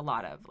there's like a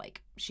lot of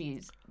like,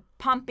 she's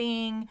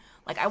pumping.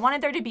 Like I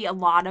wanted there to be a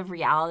lot of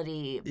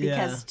reality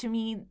because to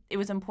me, it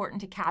was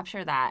important to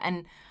capture that.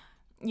 And,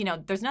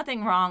 there's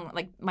nothing wrong.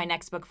 Like my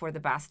next book, For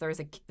the Best, there's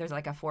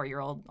like a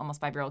 4-year-old,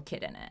 almost 5-year-old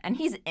kid in it. And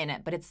he's in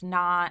it, but it's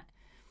not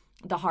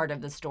the heart of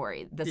the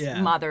story, this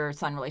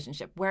mother-son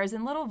relationship. Whereas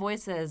in Little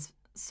Voices,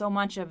 so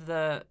much of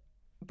the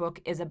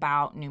book is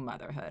about new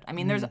motherhood. I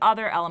mean, there's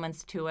other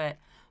elements to it,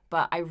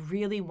 but I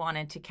really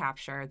wanted to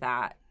capture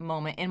that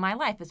moment in my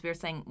life. As we were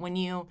saying, when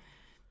you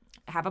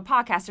have a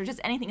podcast or just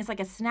anything, it's like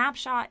a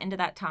snapshot into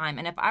that time.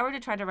 And if I were to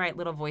try to write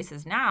Little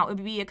Voices now, it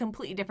would be a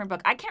completely different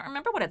book. I can't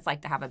remember what it's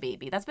like to have a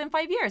baby. That's been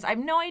 5 years. I have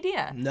no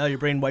idea. No, your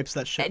brain wipes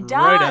that shit It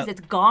right does. out.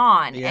 It's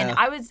gone. Yeah. And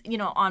I was,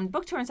 on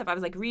book tour and stuff, I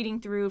was like reading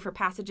through for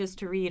passages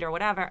to read or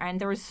whatever.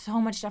 And there was so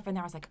much stuff in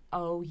there. I was like,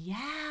 oh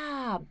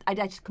yeah. I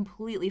just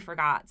completely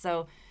forgot.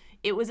 So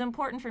it was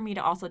important for me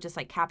to also just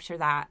like capture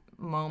that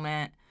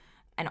moment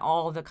and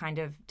all the kind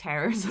of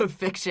terrors of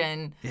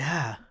fiction.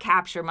 Yeah.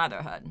 Capture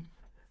motherhood.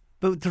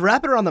 But to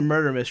wrap it around the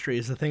murder mystery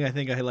is the thing I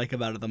think I like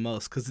about it the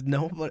most, because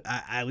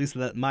at least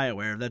that my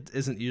aware, that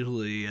isn't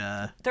usually.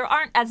 There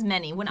aren't as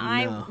many. When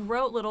I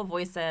wrote Little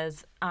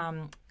Voices,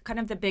 kind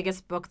of the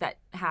biggest book that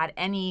had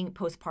any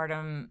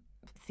postpartum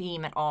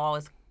theme at all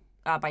is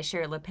by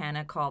Sherry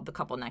LaPena called The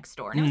Couple Next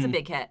Door, and it was a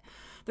big hit.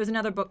 There's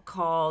another book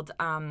called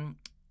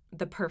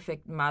The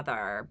Perfect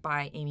Mother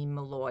by Amy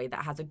Malloy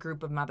that has a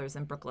group of mothers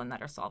in Brooklyn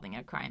that are solving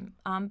a crime.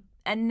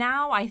 And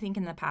now I think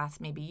in the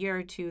past maybe year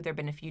or two, there have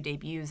been a few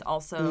debuts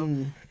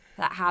also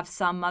that have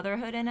some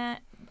motherhood in it.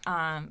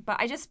 But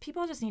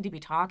people just need to be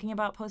talking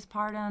about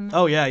postpartum.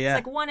 Oh, yeah, yeah.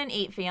 It's like 1 in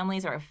 8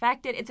 families are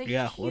affected. It's a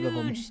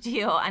huge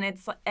deal. And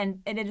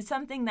it is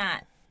something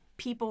that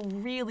people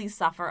really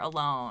suffer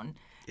alone.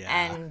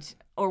 Yeah.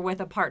 Or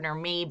with a partner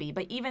maybe,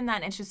 but even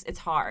then it's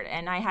hard.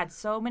 And I had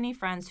so many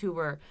friends who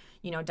were,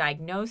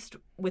 diagnosed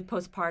with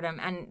postpartum,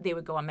 and they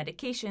would go on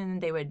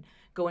medication, they would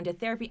go into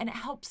therapy, and it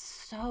helps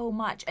so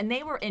much. And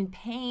they were in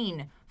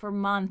pain for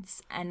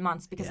months and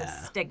months because of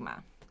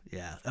stigma.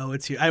 Yeah. Oh,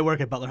 it's huge. I work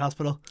at Butler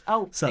Hospital.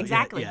 Oh, so,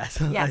 exactly. Yeah.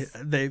 So yes.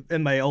 They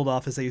in my old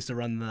office, they used to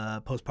run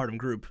the postpartum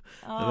group.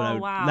 Oh,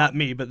 wow. Not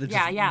me, but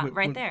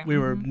right there. We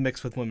were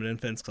mixed with women and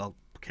infants, called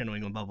Care New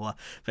England, blah, blah, blah.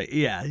 But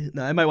yeah,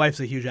 no, and my wife's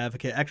a huge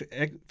advocate.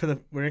 Actually,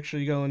 we're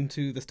actually going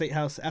to the State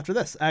House after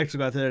this. I actually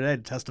got out there today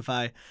to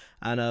testify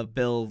on a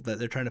bill that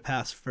they're trying to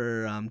pass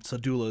for so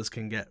doulas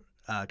can get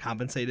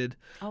compensated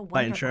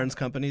by insurance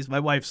companies. My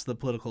wife's the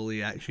political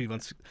she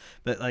wants,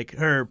 but like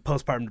her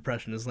postpartum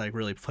depression has like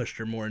really pushed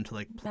her more into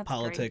like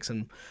politics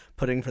and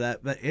putting for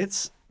that. But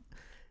it's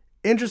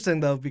interesting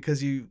though,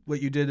 because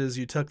what you did is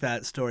you took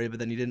that story, but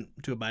then you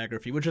didn't do a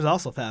biography, which is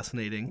also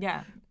fascinating.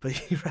 Yeah.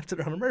 But you wrapped it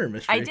around a murder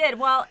mystery. I did.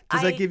 Well,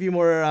 does that give you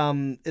more?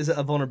 Is it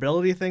a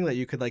vulnerability thing that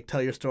you could like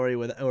tell your story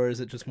with, or is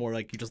it just more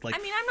like you just like? I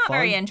mean, I'm not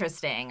very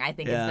interesting. I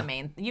think is the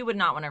main. You would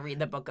not want to read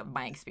the book of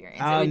my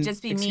experience. It would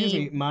just be excuse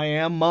me.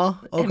 Miami,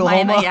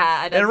 Oklahoma.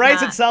 Yeah, it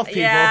writes itself,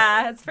 people.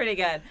 Yeah, it's pretty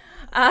good.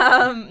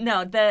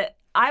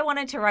 I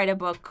wanted to write a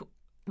book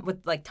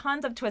with like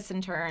tons of twists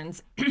and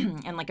turns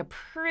and like a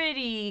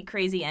pretty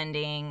crazy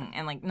ending,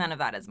 and like none of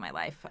that is my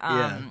life.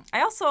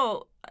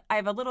 I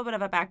have a little bit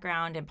of a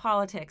background in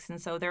politics,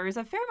 and so there is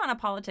a fair amount of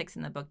politics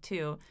in the book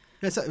too.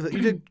 Yeah, so you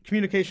did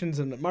communications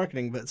and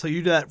marketing, but so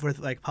you do that with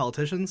like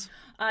politicians?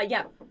 For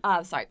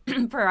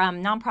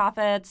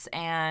nonprofits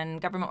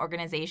and government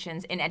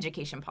organizations in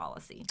education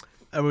policy.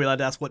 Are we allowed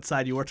to ask what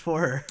side you worked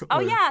for? Oh,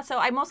 yeah. So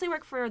I mostly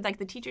work for like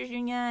the teachers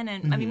union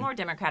and I mean more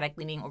Democratic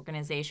leaning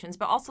organizations,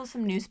 but also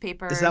some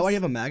newspapers. Is that why you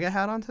have a MAGA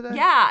hat on today?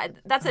 Yeah,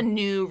 that's a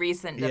new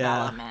recent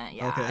development.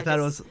 Yeah. Okay, I thought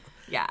it was.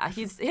 Yeah,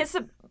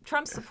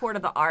 Trump's support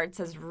of the arts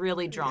has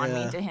really drawn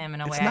me to him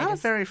in a way. It's not a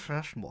very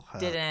fashionable hat.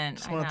 Didn't.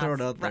 Just want to throw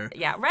it out there.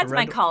 Red's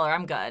my color.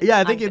 I'm good. Yeah,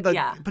 I think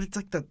but it's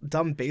like the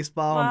dumb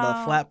baseball and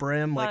the flat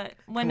brim. Like,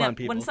 come on,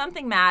 people. When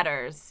something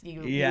matters,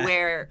 you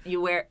wear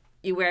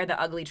You wear the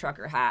ugly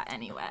trucker hat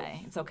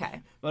anyway. It's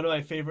okay. One of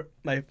my favorite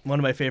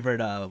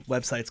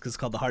websites, because it's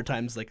called The Hard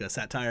Times, like a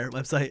satire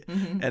website,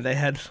 and they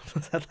had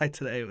that like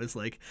today. It was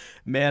like,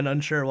 man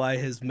unsure why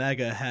his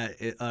MAGA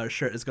hat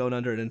shirt is going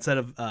under it. Instead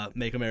of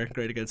 "Make America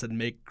Great Again," it said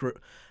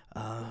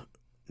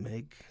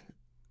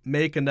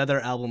 "Make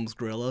another album's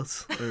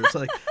Gorillaz," or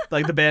something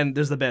like the band.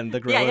 There's the band, the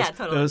Gorillaz. Yeah,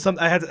 totally. It was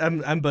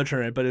I'm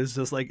butchering it, but it was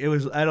just like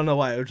I don't know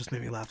why it just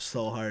made me laugh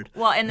so hard.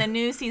 Well, in the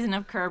new season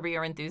of Curb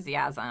Your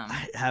Enthusiasm,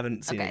 I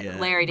haven't seen it yet.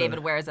 Larry David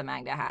wears a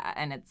MAGA hat,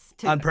 and it's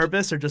on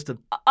purpose or just to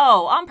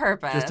on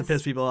purpose, just to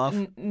piss people off.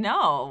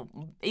 No,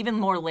 even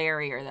more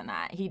Larryer than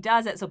that. He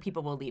does it so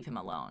people will leave him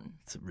alone.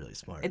 It's really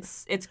smart.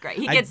 It's great.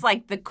 He gets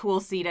like the cool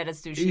seat at a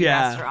sushi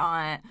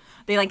restaurant.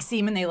 They like see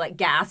him and they like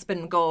gasp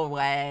and go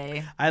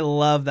away. I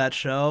love that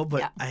show,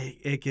 but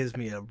it gives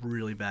me a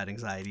really bad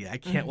anxiety. I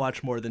can't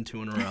watch more than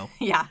 2 in a row.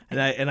 Yeah. And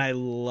I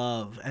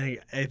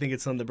think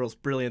it's some of the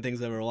most brilliant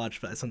things I've ever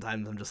watched, but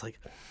sometimes I'm just like,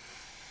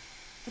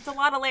 it's a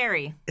lot of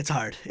Larry. It's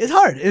hard.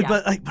 But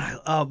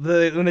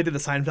when they did the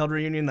Seinfeld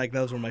reunion, like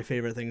those were my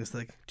favorite things.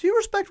 Like, do you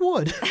respect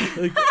Wood?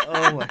 Like,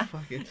 oh my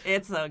fucking.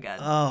 It's so good.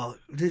 Oh,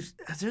 there's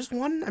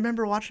one I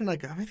remember watching.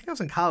 Like, I think I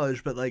was in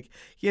college, but like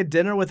he had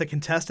dinner with a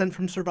contestant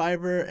from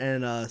Survivor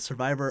and a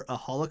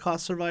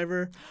Holocaust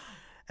survivor.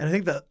 And I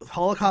think the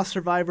Holocaust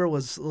survivor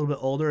was a little bit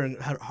older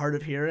and had hard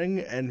of hearing,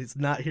 and he's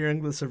not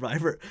hearing the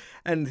survivor,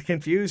 and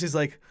confused. He's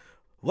like,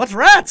 "What's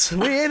rats?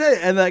 We ate it."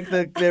 And like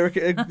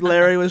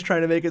Larry was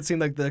trying to make it seem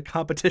like the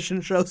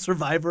competition show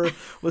Survivor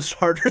was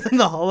harder than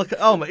the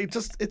Holocaust. Oh my!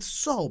 It's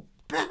so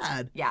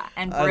bad. Yeah,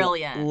 and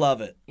brilliant. I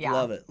love it. Yeah.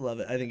 Love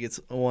it. I think it's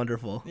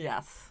wonderful.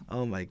 Yes.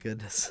 Oh my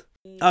goodness.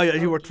 Oh yeah,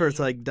 you worked for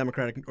like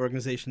Democratic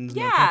organizations.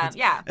 And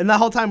Yeah. And that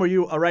whole time, were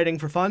you writing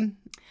for fun?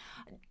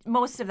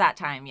 Most of that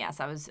time, yes.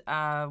 I was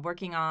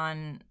working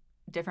on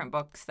different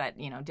books that,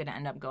 didn't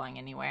end up going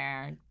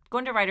anywhere.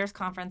 Going to writers'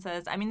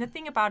 conferences. I mean, the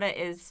thing about it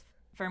is,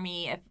 for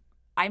me, if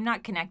I'm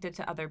not connected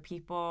to other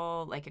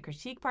people, like a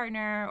critique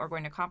partner or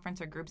going to conference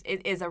or groups,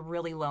 it is a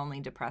really lonely,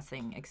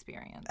 depressing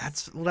experience.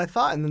 That's what I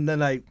thought. And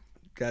then I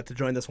got to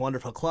join this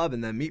wonderful club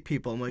and then meet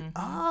people. I'm like,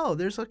 oh,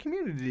 there's a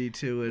community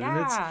to it. Yeah.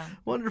 And it's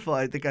wonderful.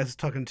 I think I was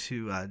talking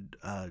to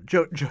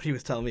Jody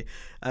was telling me.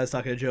 I was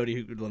talking to Jody,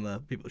 who one of the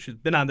people, she's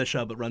been on the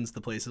show but runs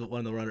the place,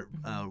 one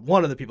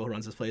of the people who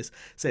runs this place,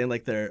 saying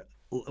like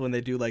when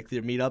they do like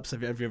their meetups,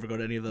 have you ever go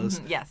to any of those?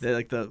 Yes. They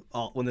like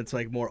when it's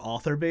like more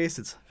author based,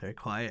 it's very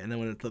quiet, and then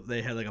when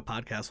they had like a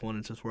podcast one,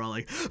 it's just we're all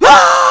like,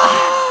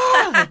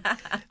 ah!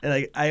 And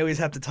like I always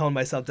have to tone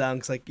myself down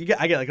because like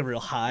I get like a real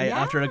high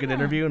after a good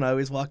interview, and I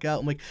always walk out.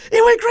 I'm like,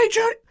 it went great,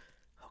 Jody.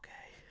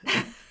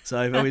 Okay. So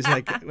I've always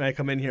like when I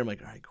come in here, I'm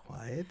like, all right,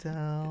 quiet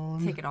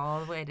down. Take it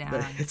all the way down.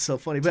 But it's so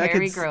funny. But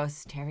Terry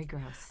Gross.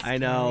 I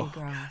know.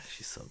 Terry Gross. God,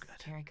 she's so good.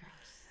 Terry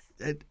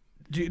Gross.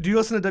 Do you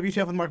listen to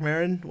WTF with Mark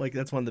Maron? Like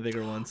that's one of the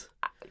bigger ones.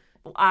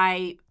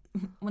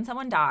 When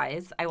someone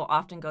dies, I will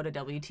often go to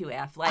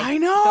W2F. Like I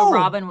know. The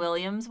Robin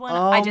Williams one.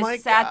 Oh, I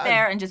just sat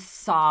there and just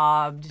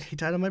sobbed. He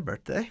died on my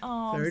birthday.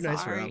 Oh, very I'm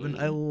nice, sorry. Robin.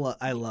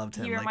 I loved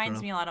him. He reminds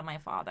me a lot of my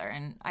father,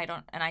 and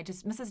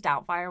Mrs.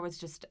 Doubtfire was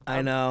just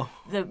I know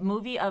the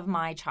movie of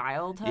my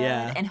childhood.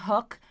 Yeah. And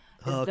Hook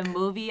is the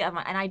movie of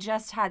and I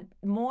just had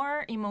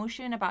more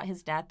emotion about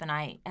his death than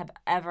I have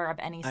ever of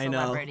any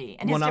celebrity.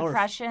 And his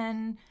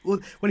depression. Well,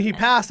 when he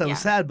passed, I was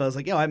sad, but I was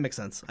like, that makes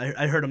sense.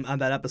 I heard him on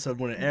that episode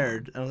when it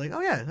aired, and I was like,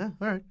 oh yeah,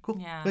 all right, cool.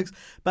 Yeah. Thanks.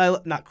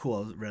 But not cool.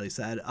 I was really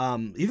sad.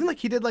 Even like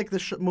he did like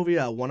this movie,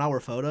 1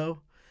 Hour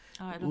Photo,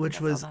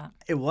 which was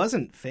it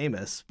wasn't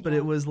famous, but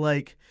it was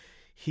like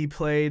he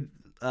played.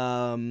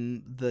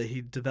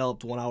 He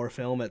developed 1 hour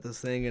film at this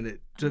thing, and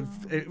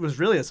it was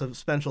really a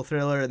suspenseful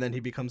thriller, and then he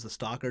becomes a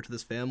stalker to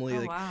this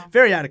family,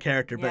 very out of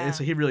character, but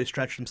so he really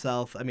stretched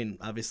himself. I mean,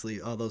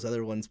 obviously all those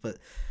other ones, but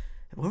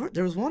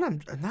there was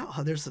one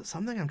there's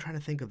something I'm trying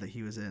to think of that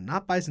he was in,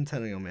 not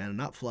Bicentennial Man,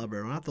 not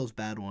Flubber, not those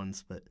bad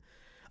ones, but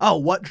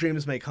What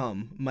Dreams May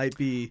Come might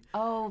be.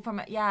 Oh,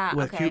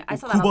 I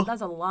saw that. That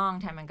was a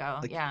long time ago.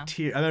 Like, yeah.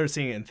 I remember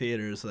seeing it in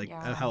theaters,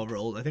 however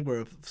old. I think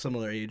we're a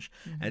similar age,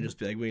 and just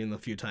be like we in the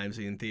few times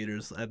in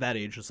theaters at that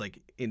age, just like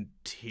in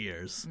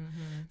tears.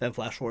 Then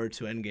flash forward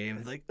to Endgame,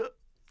 and like,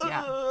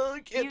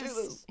 I can't do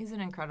this. He's an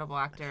incredible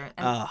actor.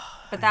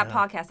 But that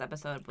podcast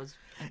episode was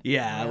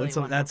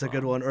that's a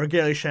good one. Or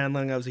Gary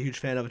Shandling, I was a huge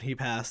fan of, and he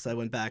passed. I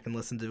went back and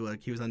listened to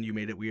he was on You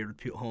Made It Weird with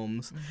Pete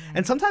Holmes.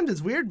 And sometimes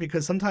it's weird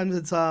because sometimes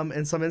it's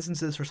in some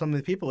instances for some of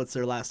the people it's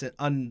their last,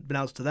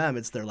 unbeknownst to them,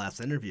 it's their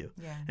last interview.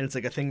 Yeah. And it's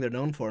like a thing they're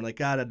known for. And like,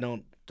 God, well,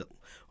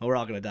 we're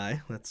all gonna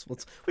die. We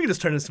can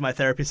just turn this into my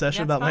therapy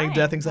session about my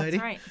death anxiety.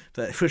 That's right.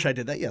 But I wish I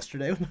did that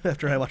yesterday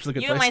after I watched The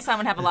Good Place. You and my son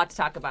would have a lot to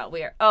talk about.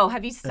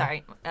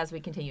 As we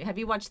continue, have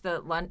you watched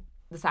the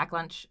Sack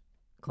Lunch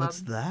Club?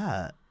 What's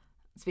that?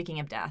 Speaking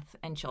of death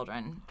and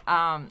children,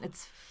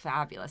 it's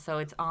fabulous. So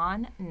it's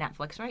on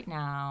Netflix right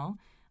now.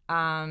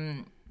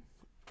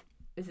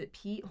 Is it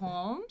Pete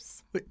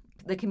Holmes,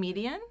 the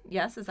comedian?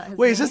 Yes, is that his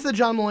name? Is this the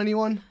John Mulaney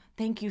one?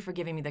 Thank you for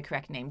giving me the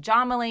correct name.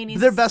 John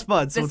Mulaney's They're best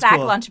buds. The so it's Sack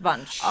cool. Lunch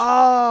Bunch.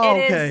 Oh,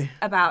 It okay. is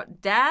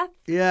about death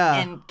Yeah.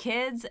 and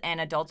kids,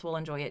 and adults will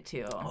enjoy it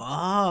too.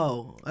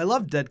 Oh, I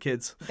love Dead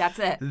Kids. That's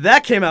it.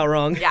 That came out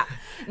wrong. Yeah.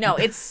 No,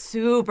 it's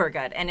super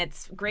good, and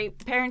it's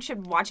great. Parents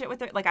should watch it with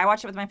their, like, I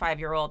watched it with my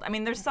 5-year-old. I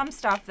mean, there's some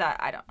stuff that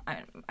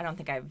I don't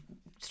think I've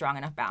strong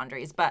enough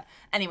boundaries. But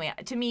anyway,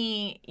 to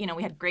me,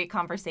 we had great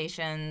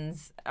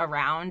conversations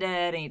around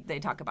it, and they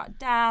talk about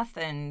death,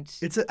 and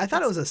I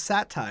thought it was a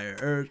satire,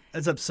 or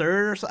it's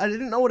absurd, or something. I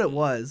didn't know what it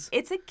was.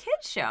 it's a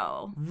kid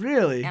show.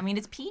 Really? I mean,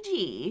 it's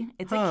PG.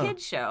 It's Huh. a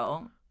kid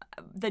show.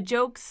 The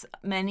jokes,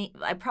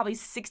 probably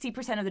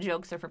 60% of the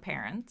jokes are for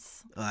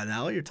parents,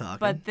 Now you're talking.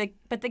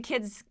 but the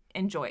kids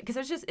enjoy it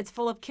because it's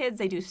full of kids.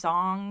 They do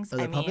songs. Are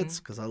I they mean, puppets?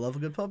 Because I love a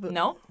good puppet.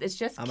 no, it's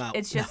just I'm out.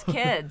 it's just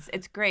kids.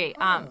 It's great.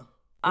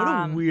 What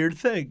a weird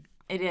thing.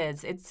 It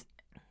is. It's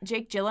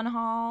Jake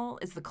Gyllenhaal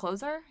is the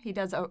closer.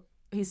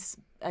 He's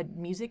a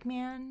music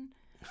man.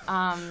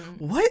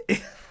 What?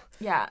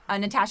 Yeah,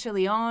 Natasha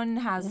Lyonne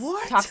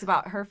What? talks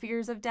about her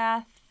fears of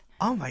death.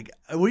 Oh my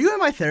God. Were you at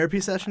my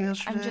therapy session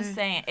yesterday? I'm just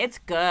saying, it's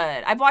good.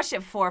 I've watched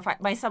it 4 or 5.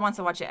 My son wants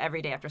to watch it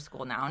every day after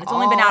school now, and it's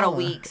only been out a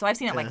week, so I've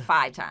seen it like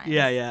 5 times.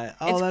 Yeah.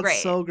 Oh, It's that's great.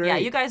 so great. Yeah,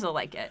 you guys will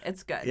like it.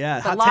 It's good.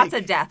 Yeah, but hot lots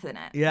take. of death in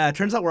it. Yeah, it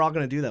turns out we're all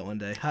going to do that one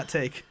day. Hot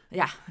take.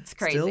 Yeah, it's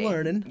crazy. Still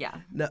learning. Yeah.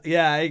 No,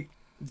 yeah,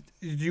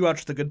 did you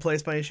watch The Good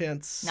Place by any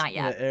chance? Not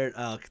yet. When it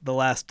aired, the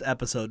last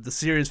episode. The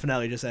series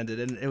finale just ended,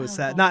 and it was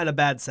sad. Not in a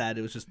bad sad.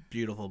 It was just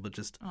beautiful, but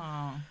just...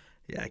 Oh.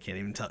 Yeah, I can't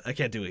even tell. I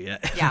can't do it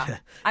yet. Yeah.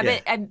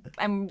 Yeah.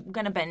 I'm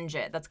gonna binge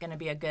it. That's gonna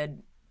be a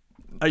good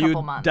Are couple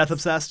you months. death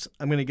obsessed?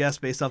 I'm going to guess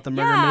based off the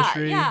murder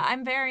mystery. Yeah,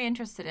 I'm very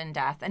interested in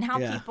death and how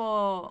Yeah.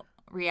 people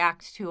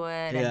react to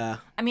it. And, Yeah.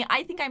 I mean,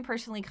 I think I'm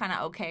personally kind of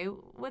okay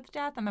with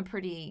death. I'm a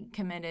pretty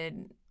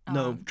committed,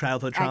 No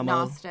childhood trauma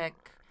agnostic.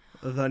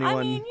 of anyone.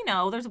 I mean,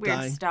 there's weird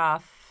dying?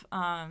 stuff.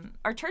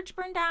 Our church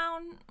burned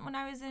down when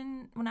I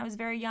was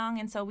very young,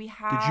 and so we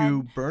had. Did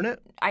you burn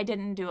it? I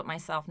didn't do it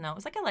myself. No, it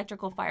was like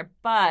electrical fire.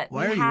 But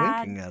Why we are you had,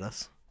 winking at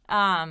us?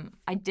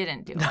 I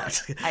didn't do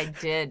just it. kidding.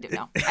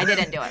 I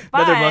didn't do it.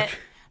 Another But book.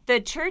 the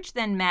church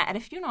then met at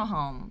a funeral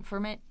home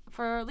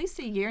for at least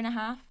a year and a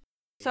half.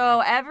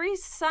 So every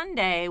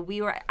Sunday we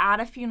were at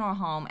a funeral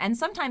home, and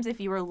sometimes if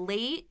you were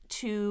late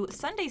to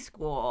Sunday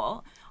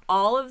school,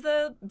 all of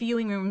the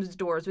viewing rooms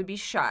doors would be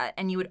shut,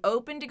 and you would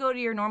open to go to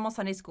your normal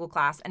Sunday school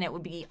class, and it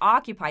would be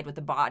occupied with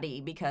the body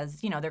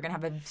because they're gonna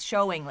have a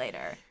showing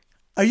later.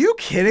 Are you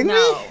kidding me?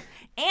 No.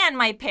 And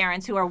my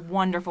parents, who are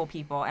wonderful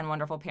people and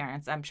wonderful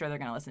parents, I'm sure they're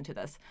going to listen to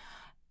this.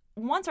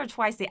 Once or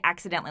twice, they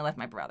accidentally left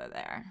my brother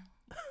there.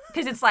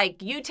 Because it's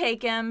like, you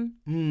take him,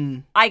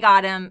 I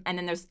got him, and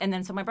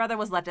then so my brother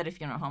was left at a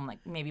funeral home like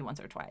maybe once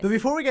or twice. But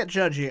before we get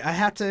judgy, I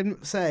have to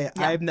say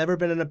Yeah. I've never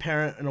been a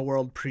parent in a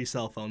world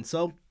pre-cell phone,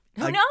 so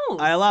Who knows?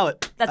 I allow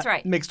it. That's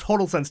right. Makes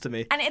total sense to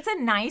me. And it's a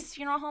nice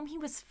funeral home. He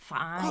was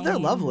fine. Oh, they're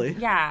lovely.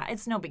 Yeah,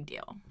 it's no big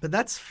deal. But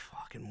that's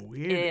fucking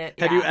weird.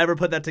 Yeah. Have you ever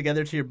put that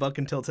together to your book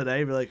until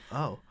today? Be like,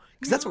 oh,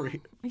 because that's what we're.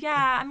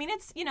 Yeah, I mean,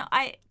 it's,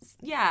 it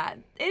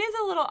is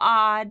a little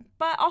odd,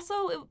 but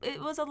also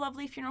it was a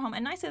lovely funeral home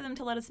and nice of them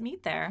to let us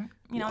meet there.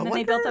 And then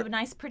they built up a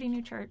nice, pretty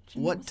new church.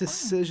 and it What was fun.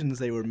 decisions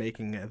they were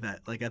making at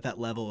that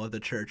level of the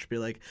church? Be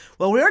like,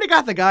 well, we already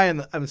got the guy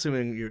I'm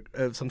assuming you're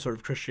of some sort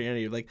of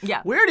Christianity. Like,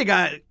 Yeah. we already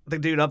got the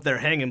dude up there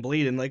hanging,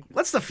 bleeding. Like,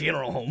 what's the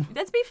funeral home?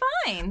 Let's be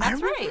fine. I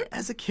That's remember right.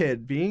 as a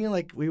kid being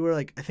like, we were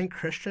like, I think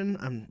Christian.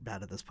 I'm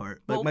bad at this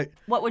part, but Well,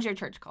 what was your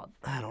church called?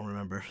 I don't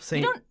remember.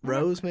 Saint don't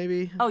Rose,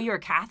 maybe. Oh, you're a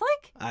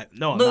Catholic? No,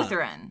 I'm not.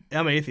 Lutheran.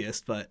 I'm an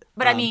atheist, but.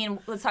 But I mean,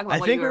 let's talk about I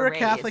what think you we were were raised.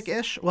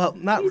 Catholic-ish. Well,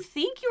 not. You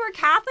think you were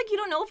Catholic? You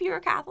don't know if you were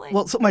Catholic?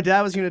 Well, so my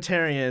dad was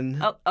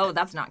Unitarian. Oh,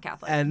 that's not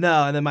Catholic. And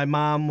then my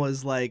mom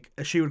was like,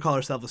 she would call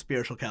herself a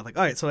spiritual Catholic.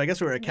 All right, so I guess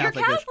we were a You're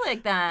Catholic.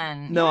 Catholic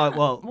then. No,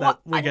 Yeah.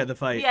 we get the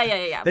fight.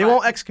 Yeah. They but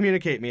won't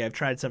excommunicate me. I've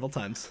tried several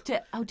times. you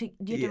have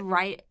to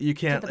write. You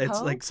can't. To the It's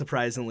Pope? like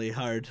surprisingly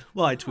hard.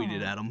 Well, I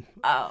tweeted at him.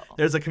 Oh.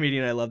 There's a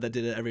comedian I love that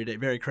did it every day,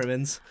 Barry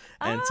Crimmins,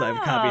 and so I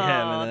would copy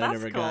him, and then I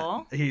that's never cool.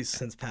 got. He's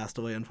since passed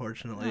away,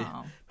 unfortunately.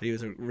 Oh. But he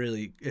was a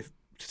really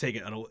to take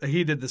it.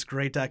 He did this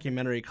great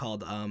documentary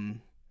called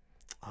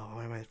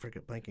why am I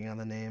blanking on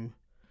the name?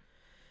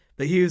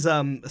 But he was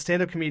a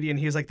stand-up comedian.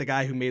 He was like the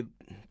guy who made.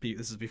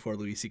 This is before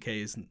Louis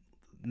C.K.'s.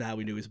 Now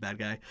we knew he was a bad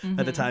guy.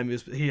 At the time,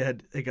 he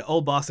had like an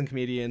old Boston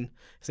comedian.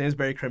 His name is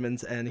Barry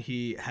Crimmins, and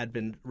he had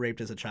been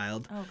raped as a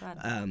child. Oh,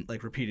 God.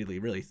 Like repeatedly,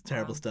 really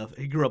terrible stuff.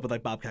 He grew up with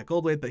like Bobcat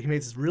Goldthwait, but he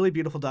made this really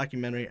beautiful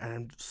documentary. And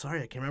I'm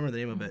sorry, I can't remember the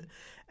name of it,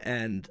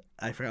 and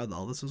I forgot how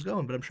all this was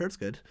going, but I'm sure it's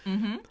good.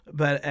 Mm-hmm.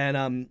 But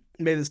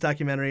made this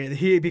documentary, and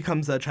he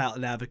becomes a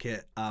child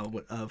advocate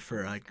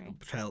for like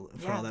child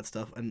for all that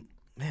stuff. And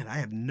man, I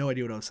have no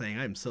idea what I was saying.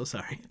 I am so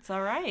sorry. It's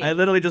all right. I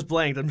literally just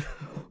blanked.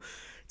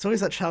 It's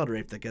always that child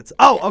rape that gets.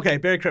 Oh, okay,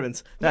 Barry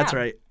Crimmins. That's Yeah.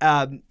 right.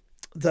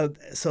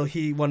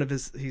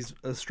 He's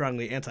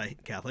strongly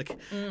anti-Catholic,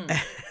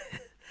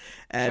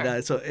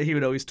 and so he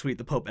would always tweet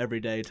the Pope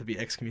every day to be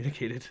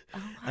excommunicated.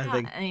 I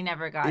think. And he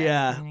never got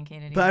Yeah,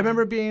 excommunicated. but I either.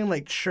 remember being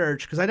like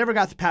church because I never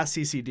got past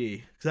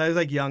CCD because I was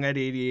like young, I had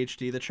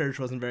ADHD. The church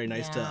wasn't very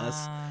nice to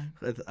us.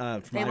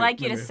 They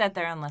like you to sit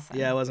there and listen.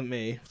 Yeah, it wasn't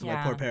me. It was my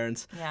Yeah. poor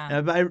parents. Yeah.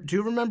 But I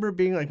do remember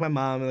being like my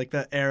mom and like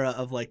the era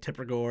of like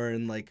Tipper Gore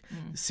and like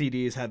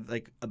CDs have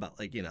like about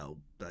like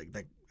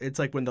like it's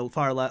like when the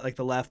far left, like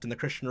the left and the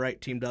Christian right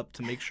teamed up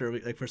to make sure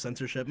like for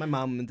censorship. My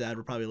mom and dad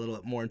were probably a little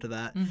bit more into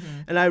that.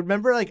 And I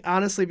remember like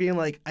honestly being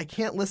like, I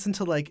can't listen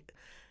to like.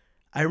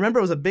 I remember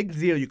it was a big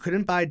deal. You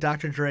couldn't buy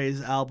Dr.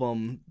 Dre's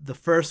album, the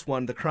first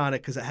one, The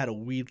Chronic, because it had a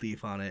weed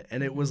leaf on it.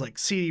 And it was like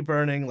CD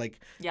burning, like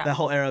that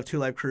whole era of Two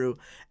Live Crew.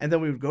 And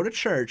then we would go to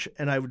church,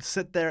 and I would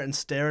sit there and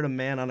stare at a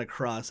man on a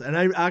cross. And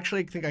I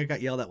actually think I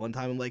got yelled at one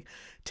time. I'm like,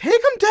 take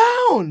him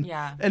down!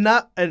 Yeah. And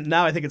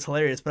now I think it's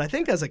hilarious. But I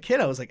think as a kid,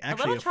 I was like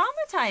actually a little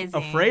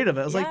traumatizing. afraid of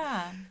it. I was like,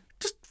 Yeah.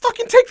 just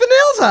fucking take the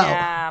nails out!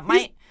 Yeah.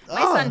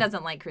 My son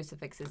doesn't like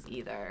crucifixes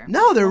either.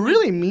 No, they're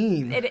really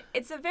mean.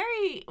 It's a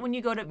very, when you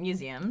go to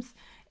museums,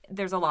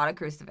 there's a lot of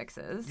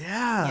crucifixes.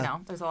 Yeah. You know,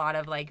 there's a lot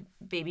of like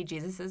baby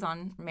Jesuses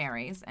on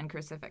Marys and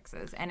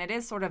crucifixes. And it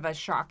is sort of a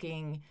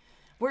shocking,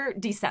 we're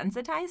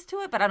desensitized to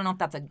it, but I don't know if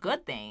that's a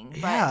good thing.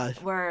 Yeah.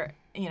 But we're,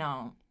 you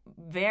know,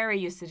 very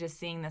used to just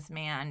seeing this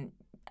man.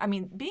 I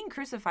mean, being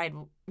crucified,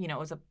 you know,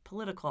 was a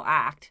political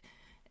act,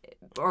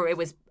 or it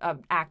was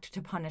an act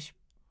to punish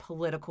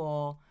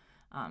political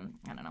I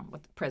don't know,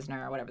 with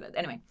prisoner or whatever.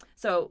 Anyway,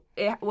 so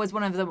it was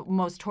one of the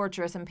most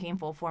torturous and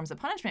painful forms of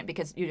punishment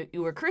because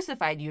you were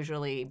crucified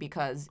usually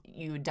because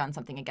you'd done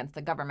something against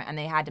the government and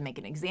they had to make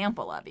an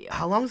example of you.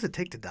 How long does it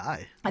take to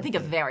die? I think a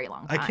very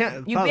long time. I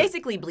can't. You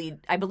basically bleed.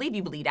 I believe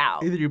you bleed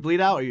out. Either you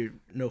bleed out or you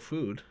no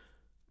food.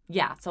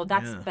 Yeah, so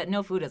that's but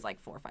no food is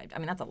like 4 or 5. I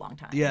mean, that's a long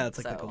time. Yeah,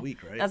 it's like a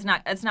week, right? That's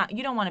not. It's not.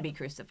 You don't want to be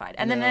crucified.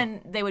 And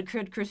then they would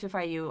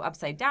crucify you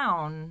upside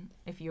down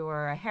if you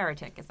were a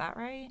heretic. Is that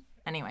right?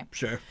 Anyway.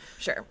 Sure.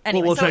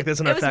 Anyway, we'll check this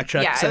in our fact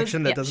check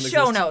section that doesn't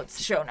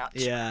exist. Show notes.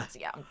 Yeah.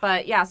 Yeah.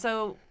 But yeah,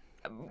 so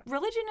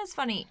religion is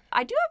funny.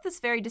 I do have this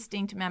very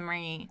distinct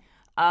memory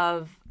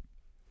of,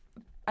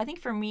 I think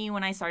for me,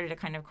 when I started to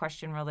kind of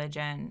question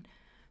religion,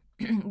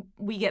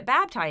 we get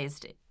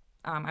baptized.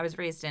 I was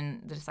raised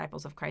in the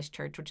Disciples of Christ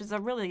Church, which is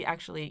a really,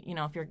 actually, you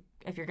know,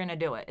 if you're going to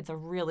do it, it's a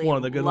really one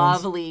of the good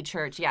lovely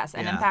church. Yes.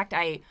 And in fact,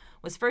 I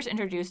was first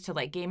introduced to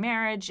like gay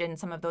marriage and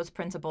some of those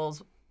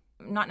principles,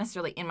 not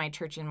necessarily in my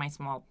church in my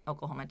small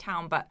Oklahoma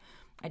town, but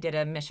I did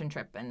a mission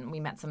trip and we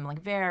met some like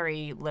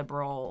very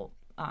liberal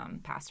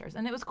pastors,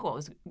 and it was cool. It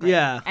was great.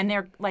 Yeah. And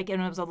they're like,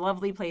 and it was a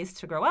lovely place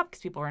to grow up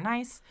because people were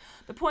nice.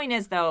 The point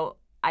is, though,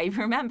 I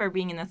remember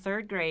being in the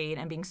 3rd grade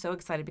and being so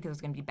excited because I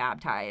was going to be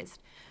baptized.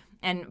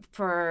 And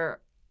for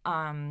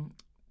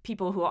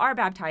people who are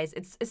baptized,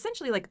 it's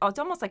essentially like, it's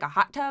almost like a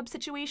hot tub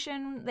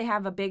situation. They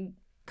have a big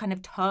kind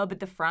of tub at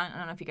the front. I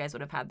don't know if you guys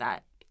would have had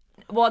that.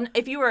 Well,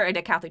 if you were at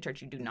a Catholic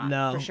church, you do not.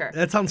 No, for sure.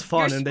 That sounds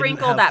fun. You're and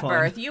sprinkled at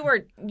birth.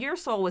 Your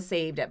soul was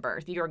saved at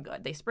birth. You're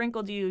good. They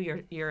sprinkled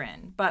you. You're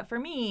in. But for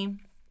me,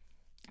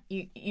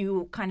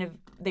 you kind of,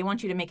 they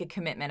want you to make a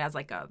commitment as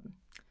like a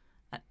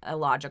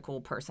logical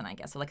person, I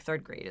guess. So like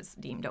 3rd grade is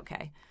deemed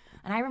okay.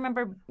 And I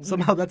remember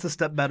somehow that's a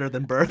step better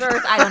than birth.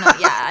 Birth, I don't know.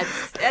 Yeah,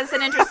 it's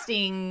an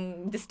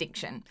interesting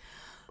distinction.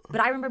 But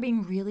I remember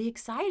being really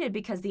excited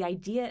because the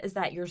idea is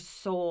that your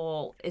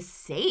soul is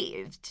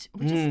saved,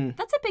 which is,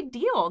 that's a big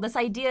deal. This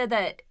idea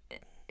that,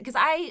 because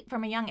I,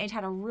 from a young age,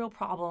 had a real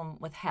problem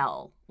with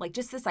hell. Like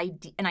just this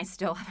idea, and I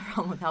still have a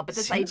problem with hell, but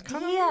this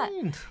idea,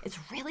 it's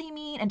really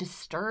mean and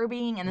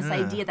disturbing. And this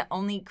idea that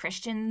only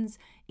Christians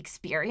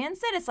experience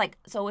it. It's like,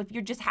 so if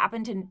you just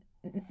happen to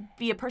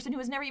be a person who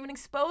was never even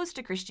exposed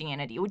to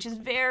Christianity, which is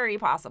very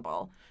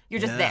possible. You're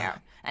just there.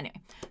 Anyway,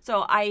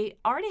 so I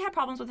already had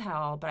problems with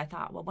hell, but I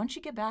thought, well, once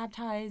you get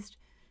baptized,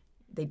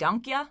 they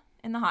dunk you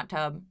in the hot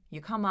tub,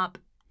 you come up,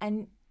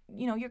 and,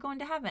 you know, you're going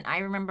to heaven. I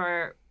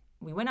remember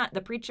we went out,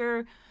 the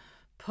preacher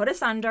put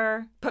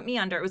me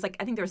under. It was like,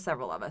 I think there were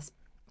several of us.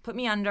 Put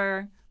me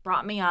under,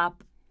 brought me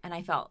up, and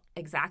I felt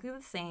exactly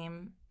the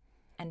same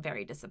and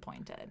very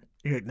disappointed.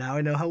 Now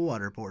I know how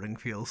waterboarding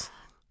feels.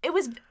 It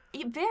was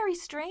very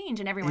strange,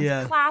 and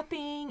everyone's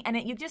clapping, and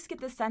you just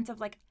get this sense of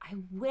like, I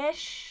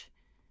wish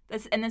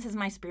this, and this is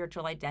my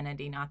spiritual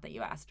identity, not that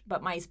you asked,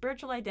 but my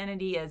spiritual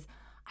identity is,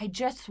 I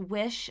just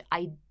wish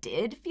I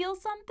did feel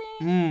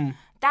something.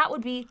 That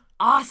would be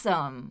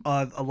awesome.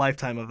 A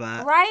lifetime of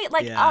that. Right?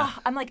 Like,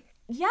 I'm like,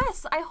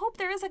 yes, I hope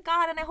there is a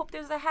God, and I hope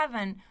there's a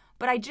heaven.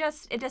 But it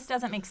just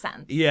doesn't make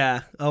sense.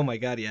 Yeah. Oh my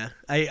God. Yeah.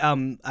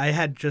 I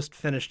had just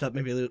finished up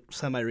maybe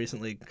semi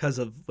recently because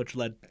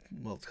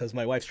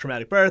my wife's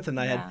traumatic birth, and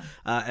I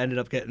had ended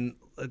up getting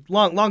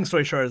long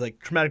story short, is like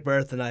traumatic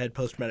birth, and I had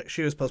post-traumatic.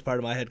 She was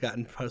postpartum. I had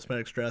gotten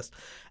post-traumatic stress.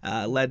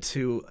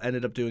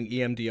 Ended up doing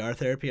EMDR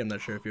therapy. I'm not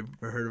sure if you've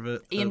ever heard of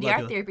it.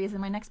 EMDR therapy is in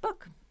my next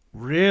book.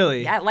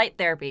 Really? Yeah, light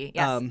therapy.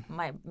 Yes,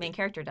 my main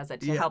character does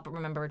it to help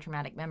remember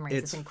traumatic memories.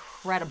 It's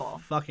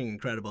incredible. Fucking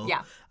incredible.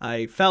 Yeah.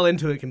 I fell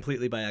into it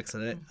completely by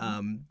accident.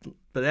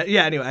 But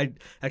anyway, I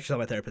actually saw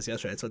my therapist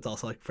yesterday, so it's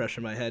also like fresh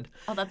in my head.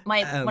 Oh, that's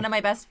one of my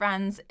best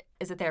friends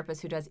is a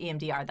therapist who does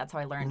EMDR. That's how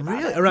I learned about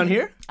it. Really? Around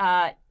here?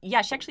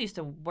 Yeah, she actually used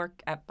to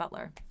work at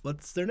Butler.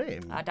 What's their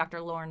name?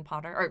 Dr. Lauren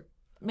Potter, or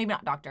maybe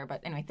not doctor,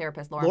 but anyway,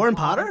 therapist Lauren. Lauren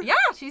Potter? Yeah,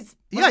 she's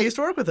Yeah, I used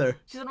to work with her.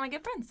 she's one of my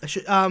good friends.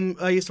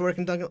 I used to work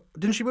in Duncan.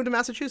 Didn't she move to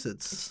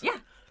Massachusetts? Yeah.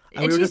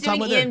 And And we were she's just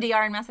talking doing with her.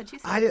 EMDR in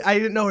Massachusetts. I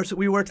didn't know her. So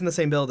we worked in the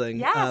same building,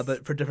 Yes.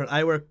 but for different.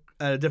 I work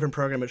at a different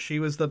program, but she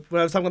was when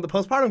I was talking about the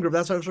postpartum group.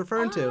 That's what I was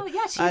referring to. Oh,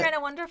 yeah, she I- ran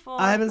a wonderful.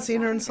 I haven't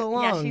seen her in so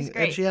long. Yeah, she's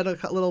great. And she had a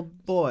little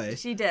boy.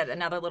 She did,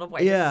 another little boy.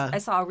 Yeah. I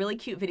saw a really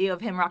cute video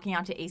of him rocking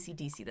out to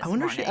AC/DC this I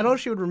wonder morning. if I don't know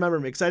if she would remember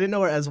me because I didn't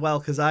know her as well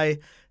because I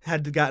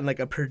had gotten like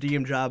a per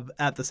diem job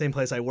at the same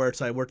place I worked,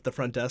 so I worked the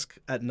front desk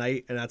at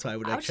night, and that's why I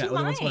would like Oh, chat she with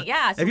her once in a might, while.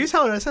 yeah, so- If you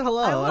tell her I said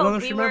hello, I don't know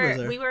if she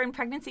remembers her. We were in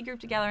pregnancy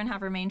group together and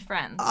have remained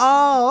friends.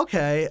 Oh,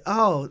 okay.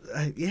 Oh,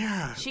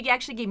 yeah. She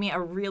actually gave me a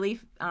really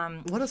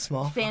What a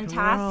small fucking world.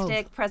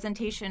 fantastic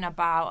presentation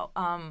about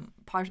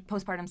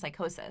postpartum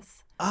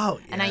psychosis. Oh,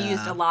 yeah. And I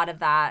used a lot of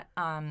that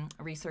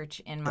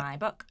research in my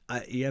book.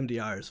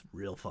 EMDR is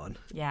real fun.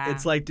 Yeah.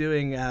 It's like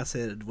doing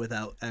acid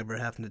without ever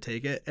having to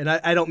take it. And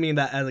I don't mean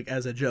that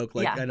as a joke.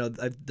 Like, Yeah. I know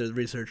the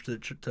research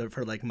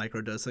for like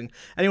microdosing.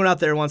 Anyone out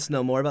there wants to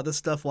know more about this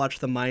stuff, watch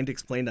The Mind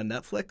Explained on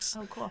Netflix.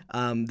 Oh, cool.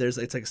 It's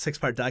like a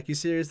 6-part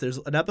docuseries.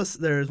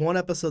 There's one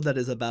episode that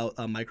is about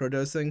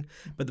microdosing,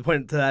 but the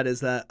point to that is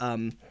that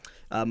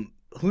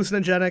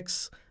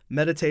hallucinogenics,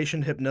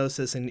 meditation,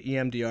 hypnosis, and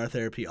EMDR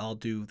therapy all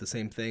do the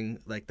same thing,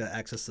 like the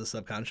access to the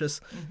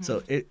subconscious.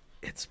 So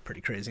it's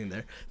pretty crazy in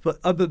there.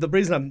 But the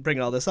reason I'm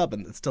bringing all this up,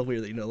 and it's still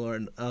weird that you know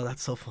Lauren. Oh,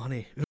 that's so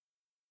funny.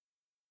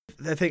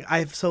 I think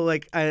I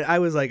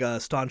was like a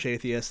staunch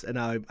atheist, and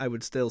now I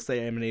would still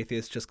say I'm an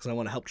atheist just because I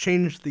want to help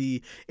change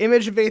the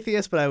image of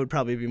atheist, but I would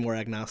probably be more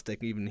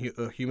agnostic, even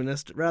a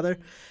humanist rather.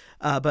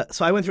 But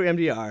so I went through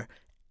MDR,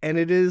 and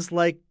it is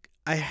like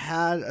I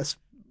had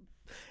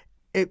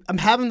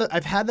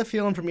I've had the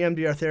feeling from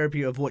EMDR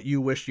therapy of what you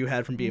wish you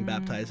had from being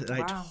baptized, and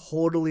wow. I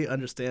totally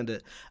understand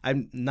it.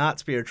 I'm not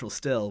spiritual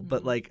still,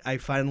 but like I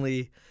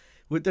finally.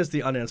 There's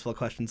the unanswerable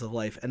questions of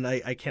life, and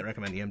I can't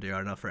recommend EMDR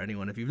enough for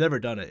anyone. If you've never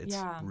done it, it's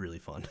really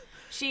fun.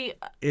 She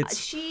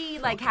It's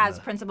like has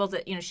principles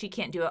that she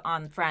can't do it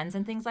on friends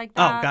and things like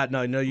that. Oh God,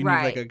 no, you need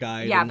like a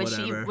guide. Yeah, and but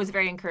whatever. she was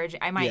very encouraging.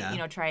 I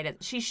might try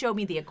it. She showed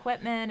me the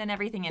equipment and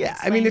everything, and Yeah,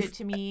 I explained mean, it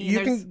to me. you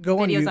There's can go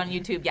on videos on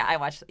YouTube. Yeah, I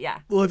watched. Yeah.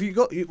 Well, if you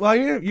go, you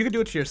can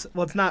do it to yourself.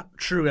 Well, it's not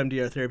true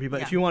MDR therapy,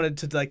 but if you wanted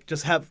to like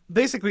just have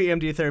basically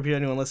EMDR therapy, to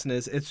anyone listening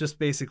it's just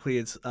basically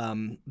it's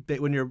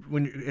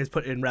when it's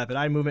put in rapid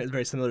eye movement, it's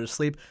very similar to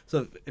sleep.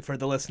 So for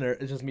the listener,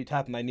 it's just me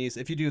tapping my knees.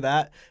 If you do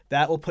that,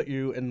 that will put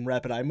you in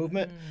rapid eye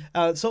movement.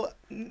 So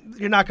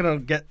you're not gonna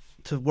get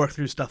to work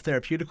through stuff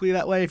therapeutically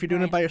that way if you're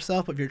doing it by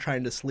yourself. But if you're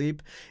trying to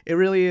sleep, it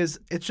really is.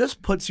 It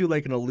just puts you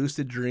like in a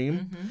lucid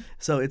dream.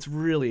 So it's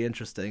really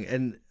interesting.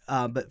 And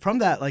but from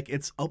that, like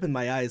it's opened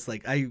my eyes.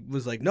 Like I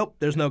was like, nope,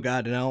 there's no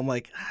God, and now I'm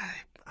like,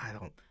 I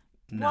don't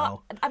know.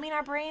 Well, I mean,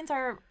 our brains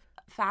are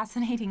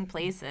fascinating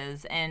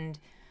places, and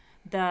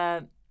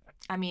do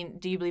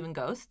you believe in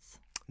ghosts?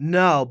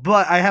 No,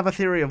 but I have a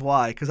theory of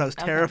why, because I was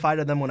terrified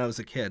of them when I was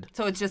a kid.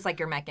 So it's just like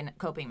your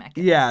coping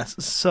mechanism. Yes.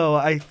 So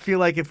I feel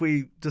like if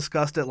we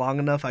discussed it long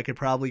enough, I could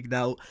probably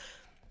now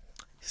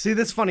see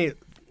this funny.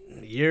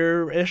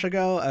 Year-ish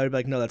ago, I would be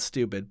like, no, that's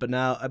stupid. But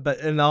now,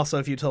 and also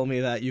if you told me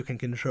that you can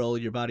control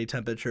your body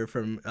temperature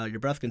from your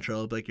breath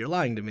control, I'd be like, you're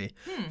lying to me.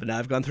 But now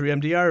I've gone through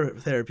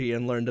MDR therapy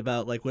and learned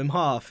about like Wim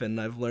Hof,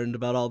 and I've learned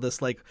about all this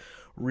like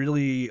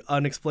really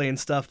unexplained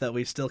stuff that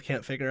we still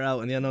can't figure out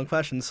and the unknown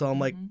questions. So I'm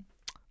like,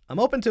 I'm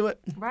open to it.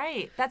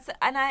 Right.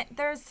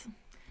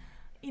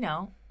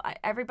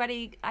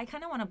 Everybody, I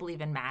kind of want to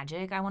believe in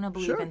magic. I want to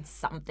believe in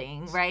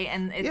something, right?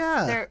 And it's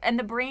there, and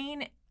the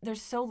brain,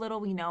 there's so little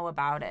we know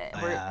about it.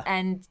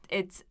 And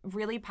it's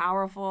really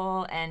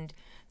powerful. And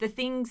the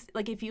things,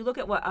 like if you look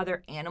at what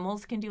other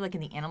animals can do, like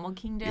in the animal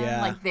kingdom,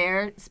 like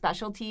their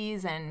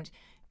specialties and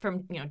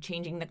from,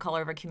 changing the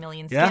color of a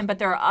chameleon skin, but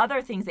there are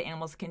other things that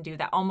animals can do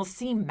that almost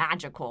seem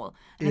magical.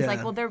 And it's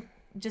like, well, they're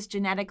just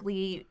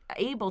genetically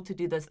able to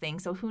do those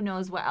things. So who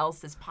knows what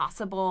else is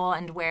possible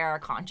and where our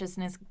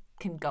consciousness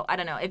can go. I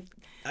don't know.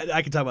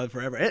 I can talk about it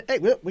forever. Hey,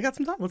 we got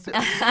some time. Let's do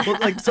it.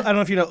 Well, so I don't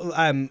know if you know.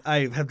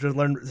 I have just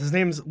learned his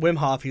name's Wim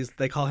Hof.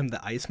 They call him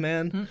the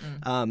Iceman.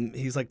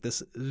 He's like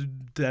this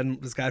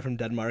guy from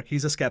Denmark.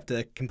 He's a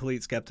skeptic,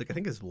 complete skeptic. I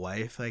think his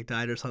wife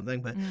died or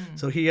something. But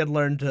so he had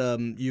learned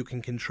you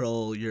can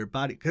control your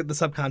body. The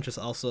subconscious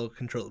also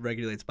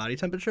regulates body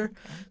temperature.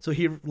 Okay. So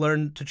he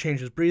learned to change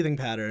his breathing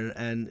pattern,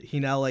 and he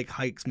now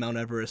hikes Mount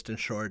Everest in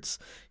shorts.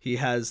 He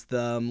has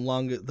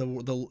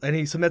and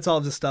he submits all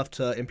of this stuff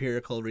to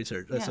empirical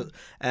research. Yeah. So,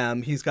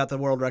 he's got the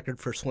world record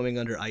for swimming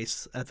under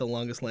ice at the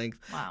longest length.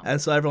 Wow.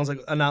 And so everyone's like,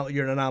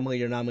 you're an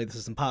anomaly, this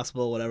is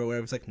impossible, whatever.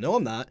 He's like, no,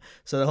 I'm not.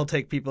 So he'll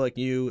take people like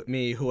you,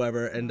 me,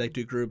 whoever, and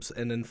do groups,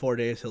 and in 4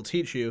 days he'll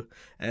teach you,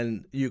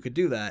 and you could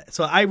do that.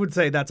 So I would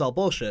say that's all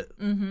bullshit,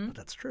 but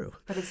that's true.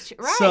 But it's true,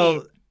 right?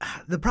 So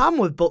the problem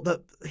with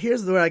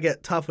here's where I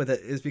get tough with it,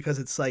 is because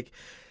it's like,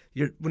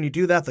 when you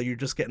do that, though, you're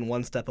just getting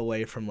one step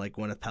away from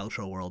Gwyneth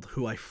Paltrow world,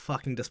 who I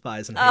fucking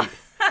despise and hate.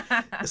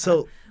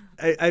 So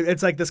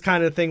it's like this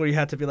kind of thing where you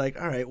have to be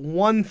like, all right,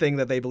 one thing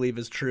that they believe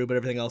is true, but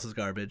everything else is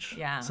garbage.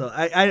 Yeah. So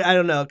I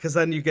don't know, because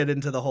then you get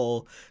into the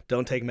whole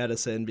don't take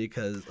medicine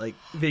because like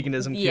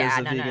veganism cures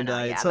the vegan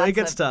diet. Yeah, so it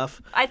gets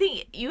tough. I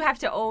think you have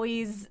to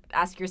always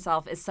ask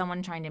yourself, is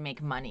someone trying to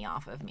make money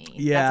off of me?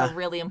 Yeah. That's a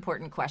really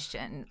important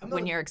question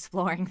when you're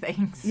exploring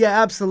things.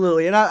 Yeah,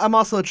 absolutely. And I'm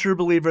also a true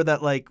believer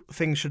that like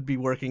things should be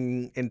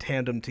working in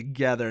tandem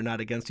together, not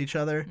against each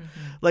other.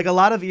 Like a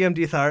lot of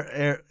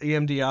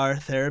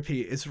EMDR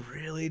therapy is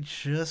really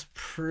just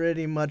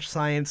pretty much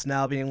science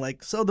now being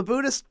like, so the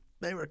Buddhists,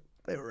 they were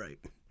right.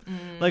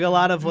 Like a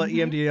lot of what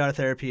EMDR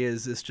therapy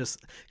is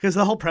just because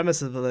the whole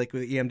premise of like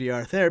with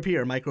EMDR therapy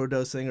or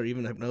microdosing or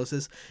even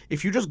hypnosis,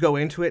 if you just go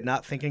into it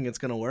not thinking it's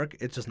going to work,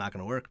 it's just not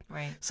going to work.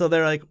 Right. So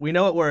they're like, we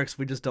know it works,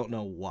 we just don't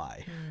know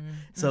why.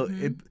 So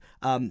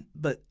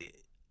but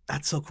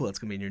that's so cool. It's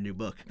going to be in your new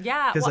book.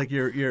 Yeah. Because like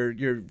you're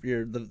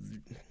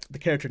the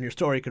character in your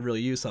story could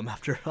really use some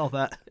after all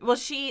that. Well,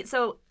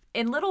 so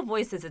in Little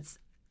Voices,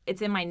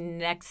 it's in my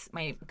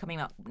coming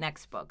up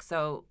next book.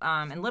 So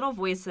in Little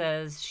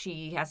Voices,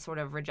 she has sort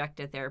of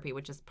rejected therapy,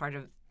 which is part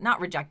of, not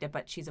rejected,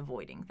 but she's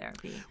avoiding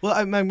therapy. Well,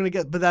 I'm going to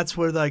get, but that's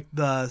where like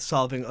the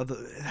solving of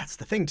that's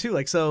the thing too.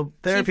 Like, so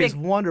therapy is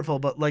wonderful,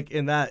 but like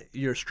in that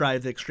you're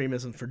strive the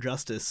extremism for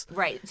justice.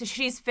 Right. So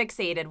she's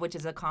fixated, which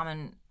is a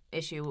common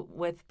issue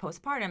with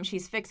postpartum.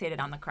 She's fixated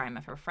on the crime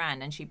of her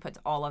friend, and she puts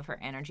all of her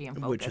energy and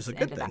focus Which is a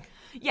good into thing. that.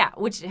 Yeah,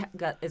 which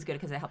is good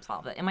because it helps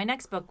solve it. In my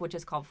next book, which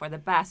is called For the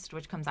Best,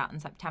 which comes out in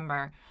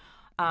September,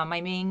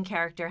 my main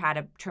character had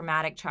a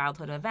traumatic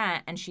childhood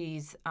event, and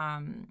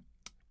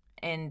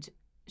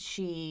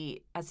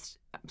she has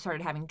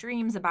started having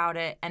dreams about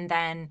it, and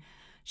then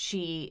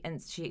she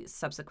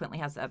subsequently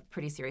has a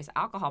pretty serious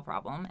alcohol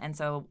problem. And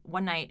so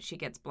one night she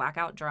gets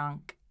blackout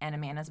drunk, and a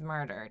man is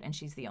murdered, and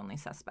she's the only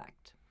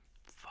suspect.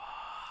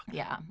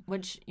 Yeah,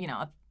 which, you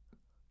know,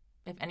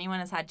 if anyone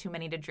has had too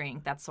many to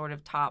drink, that's sort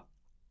of top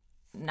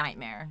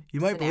nightmare. You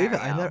might scenario.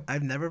 believe it.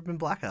 I've never been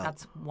blackout.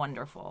 That's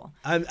wonderful.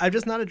 I'm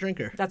just not a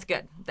drinker. That's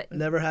good.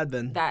 Never had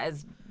been. That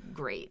is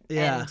great.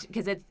 Yeah.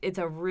 Because it's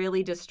a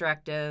really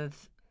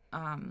destructive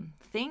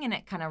thing, and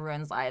it kind of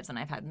ruins lives. And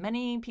I've had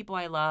many people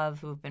I love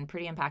who've been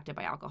pretty impacted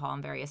by alcohol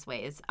in various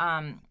ways.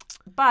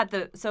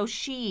 So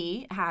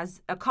she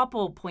has a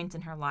couple points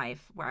in her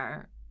life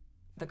where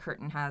the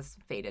curtain has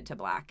faded to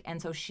black. And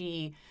so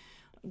she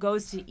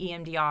goes to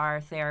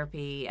EMDR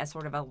therapy as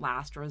sort of a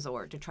last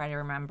resort to try to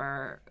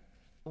remember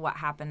what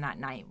happened that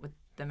night with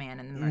the man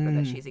and the murder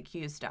that she's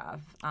accused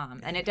of.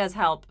 And it does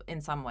help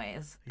in some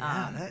ways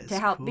that is to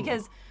help cool.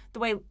 because the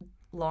way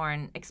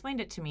Lauren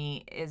explained it to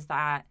me is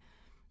that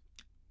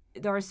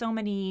there are so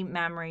many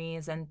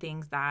memories and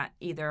things that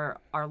either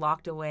are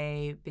locked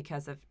away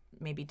because of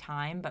maybe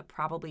time, but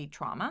probably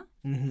trauma.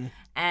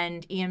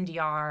 And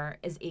EMDR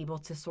is able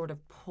to sort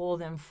of pull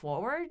them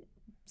forward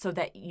so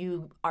that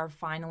you are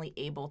finally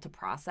able to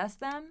process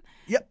them.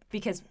 Yep.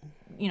 Because,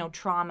 you know,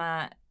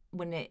 trauma,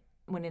 when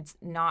it's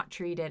not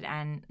treated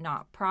and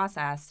not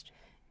processed,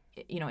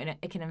 you know,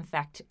 it can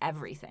affect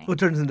everything. Well, it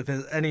turns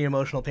into any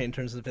emotional pain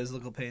turns into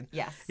physical pain.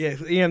 Yes. Yeah,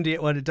 EMD.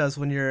 What it does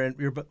when you're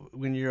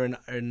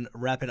in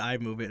rapid eye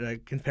movement,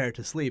 and compared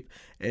to sleep,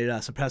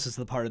 it suppresses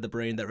the part of the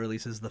brain that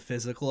releases the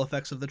physical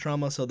effects of the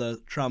trauma. So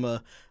the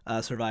trauma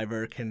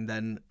survivor can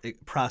then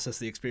process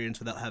the experience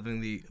without having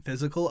the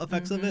physical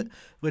effects of it,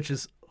 which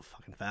is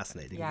fucking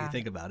fascinating if you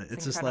think about it.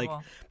 It's just like,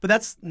 but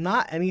that's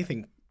not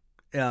anything.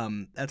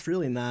 That's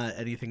really not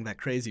anything that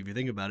crazy if you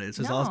think about it. It's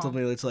just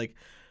ultimately it's like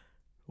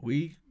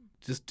we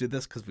just do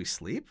this because we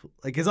sleep.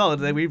 Like it's all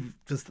we've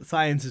just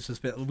science has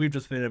just been we've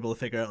just been able to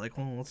figure out like,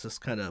 well, let's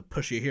just kind of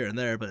push you here and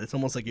there, but it's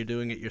almost like you're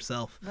doing it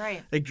yourself.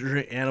 Right. Like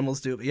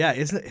animals do. But yeah,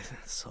 isn't it?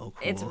 It's so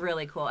cool. It's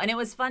really cool, and it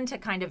was fun to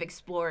kind of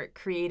explore it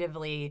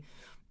creatively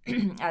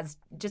as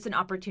just an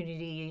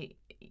opportunity,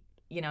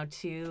 you know,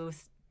 to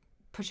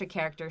push a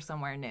character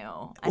somewhere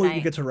new. And well,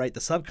 you get to write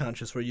the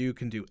subconscious where you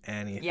can do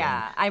anything.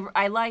 Yeah,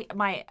 I like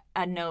my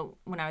note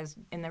when I was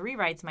in the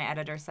rewrites. My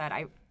editor said,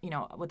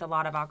 with a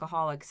lot of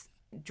alcoholics,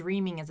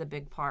 dreaming is a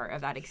big part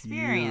of that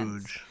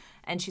experience. Huge.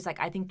 And she's like,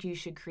 I think you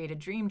should create a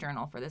dream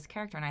journal for this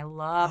character, and I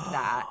loved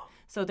that.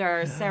 So there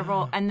are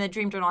several, and the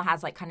dream journal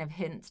has like kind of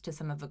hints to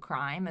some of the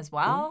crime as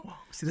well. Oh,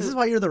 see, this is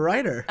why you're the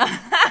writer.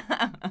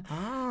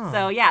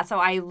 So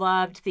I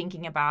loved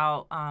thinking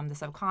about the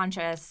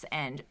subconscious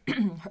and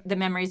the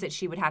memories that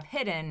she would have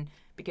hidden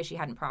because she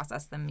hadn't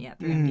processed them yet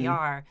through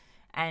MDR,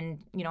 and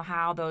you know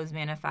how those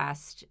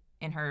manifest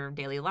in her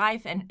daily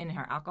life and in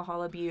her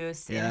alcohol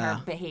abuse, in her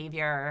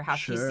behavior, how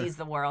she sees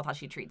the world, how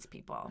she treats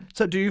people.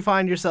 So do you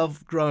find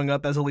yourself growing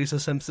up as a Lisa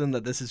Simpson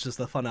that this is just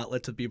a fun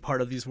outlet to be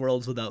part of these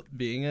worlds without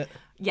being it?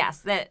 Yes,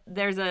 that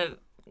there's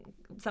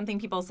something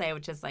people say,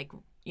 which is like,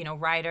 you know,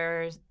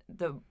 writers,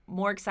 the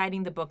more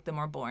exciting the book, the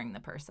more boring the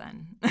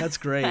person. That's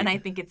great. And I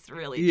think it's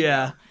really true.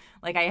 Yeah.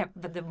 Like I have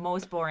the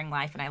most boring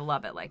life, and I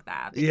love it like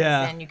that. Because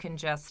then you can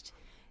just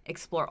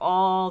explore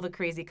all the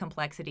crazy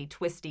complexity,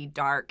 twisty,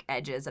 dark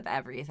edges of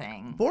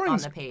everything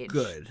Boring's on the page.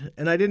 good,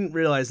 and I didn't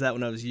realize that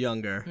when I was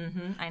younger.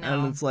 I know.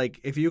 And it's like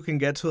if you can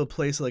get to a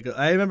place like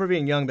I remember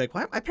being young, like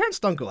why my parents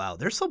don't go out?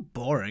 They're so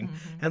boring,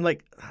 and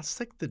like that's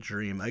like the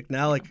dream. Like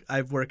now, like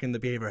I've worked in the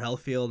behavioral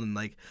health field and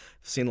like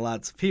seen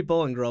lots of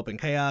people and grow up in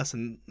chaos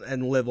and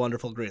live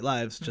wonderful, great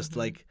lives. Just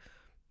like.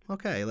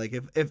 Okay, like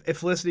if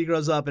Felicity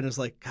grows up and is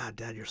like, God,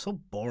 Dad, you're so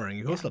boring.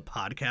 You host a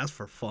podcast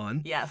for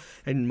fun. Yes.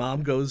 And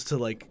Mom goes to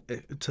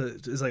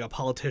is like a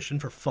politician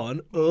for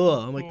fun.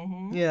 Ugh. I'm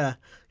like, yeah,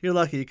 you're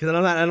lucky because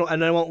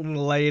I won't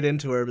lay it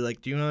into her. Be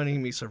like, do you know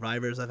any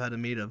survivors I've had to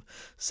meet of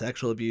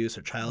sexual abuse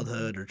or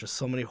childhood or just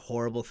so many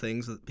horrible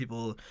things that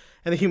people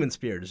and the human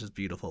spirit is just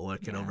beautiful.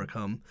 What it can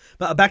overcome.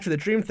 But back to the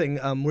dream thing.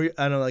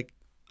 I know like.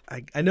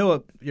 I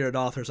know you're an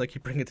author, so I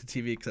keep bringing it to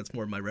TV because that's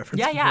more of my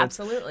reference. Yeah, points.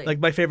 absolutely. Like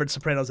my favorite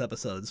Sopranos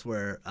episodes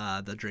were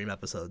the dream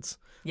episodes.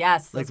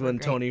 Yes, like when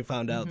Tony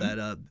found out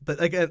that. But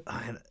like,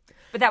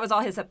 but that was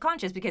all his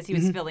subconscious because he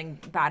was feeling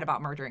bad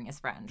about murdering his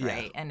friend,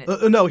 right? Yeah.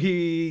 And no,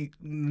 he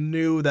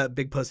knew that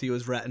Big Pussy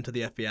was ratting to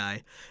the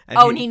FBI.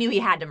 And he knew he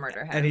had to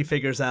murder him. And he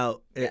figures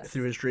out it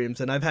through his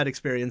dreams. And I've had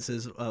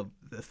experiences of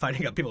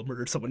finding out people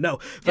murdered someone. No,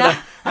 but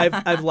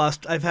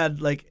I've had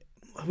like.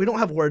 We don't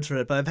have words for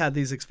it, but I've had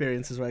these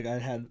experiences where I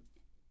had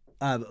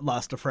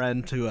lost a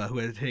friend who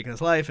had taken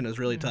his life, and it was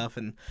really tough.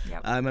 And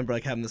I remember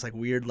like having this like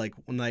weird like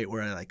one night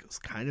where I like was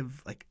kind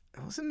of like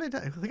I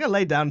think I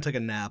laid down and took a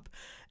nap,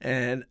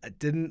 and I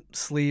didn't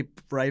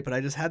sleep right, but I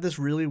just had this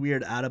really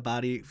weird out of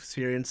body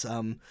experience.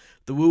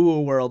 The woo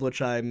woo world,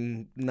 which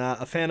I'm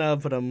not a fan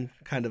of, but I'm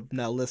kind of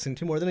now listening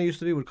to more than I used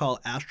to be, would call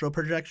astral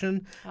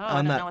projection. Oh, I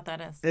don't know what that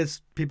is.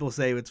 It's people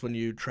say it's when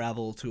you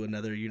travel to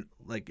another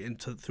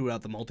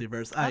throughout the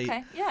multiverse.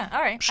 Okay, yeah, all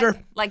right. Sure.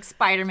 Like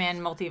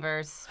Spider-Man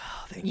multiverse.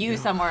 You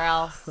somewhere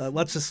else.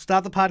 Let's just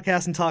stop the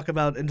podcast and talk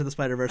about Into the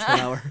Spider-Verse for an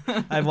hour.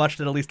 I've watched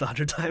it at least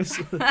 100 times.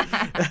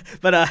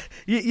 But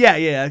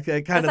yeah,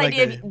 kind this of like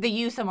idea of the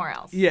you somewhere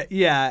else.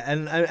 Yeah,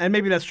 and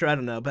maybe that's true. I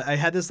don't know, but I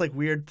had this like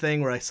weird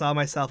thing where I saw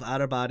myself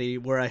out of body,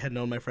 where I had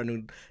known my friend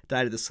who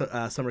died at this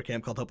summer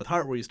camp called Hope with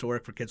Heart, where we used to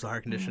work for kids with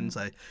heart conditions.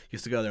 I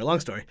used to go there. Long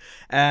story,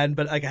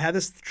 but like I had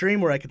this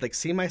dream where I could like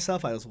see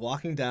myself. I was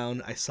walking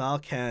down. I saw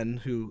Ken,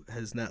 who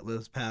has not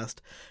lived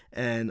past,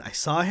 and I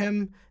saw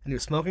him, and he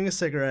was smoking a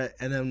cigarette,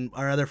 and then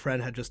our other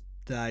friend had just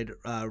died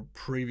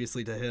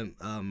previously to him.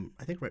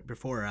 I think right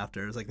before or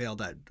after. It was like they all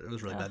died. It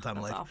was a really bad time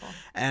of life. Awful.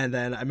 And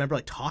then I remember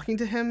like talking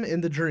to him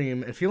in the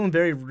dream and feeling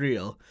very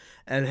real,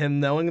 and him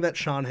knowing that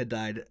Sean had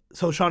died.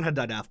 So Sean had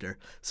died after.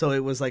 So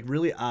it was like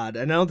really odd.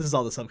 I know this is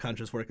all the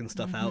subconscious working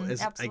stuff out.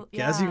 I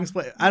guess you can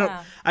explain.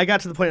 I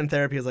got to the point in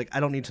therapy. I was like, I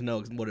don't need to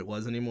know what it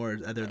was anymore,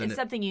 other than it's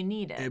something you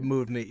needed. It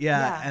moved me.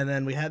 Yeah. And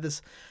then we had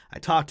this. I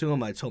talked to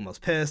him. I told him I was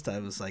pissed. I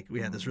was like, we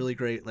had this really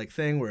great like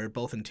thing where we're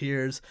both in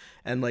tears,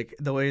 and like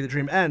the way the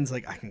dream ends,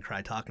 like I can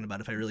cry talking about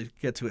it if I really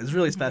get to it. It's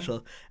really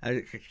special.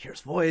 I could hear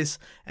his voice,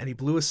 and he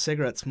blew a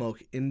cigarette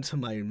smoke into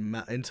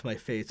my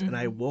face, and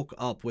I woke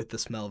up with the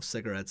smell of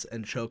cigarettes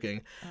and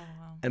choking. Oh,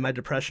 wow. And my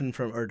depression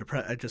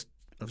I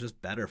was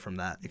just better from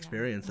that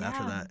experience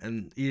after that.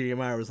 And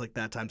EMR was like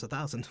that times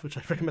 1,000, which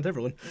I recommend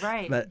everyone.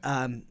 Right. But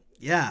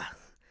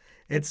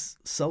it's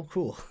so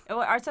cool.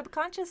 Our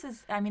subconscious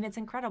is, it's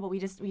incredible.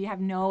 We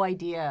have no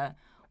idea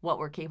what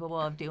we're capable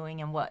of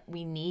doing and what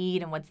we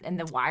need and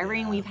the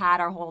wiring we've had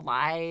our whole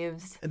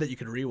lives. And that you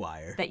can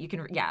rewire.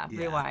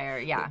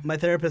 Rewire, yeah. My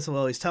therapist will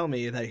always tell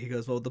me that he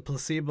goes, well, the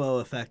placebo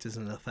effect is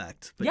an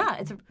effect.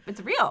 But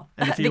it's real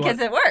because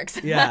it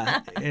works.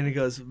 Yeah, and he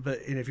goes,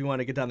 and if you want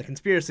to get down the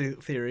conspiracy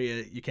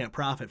theory, you can't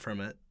profit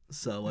from it.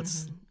 So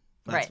let's...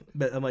 Right.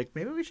 But I'm like,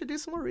 maybe we should do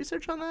some more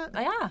research on that.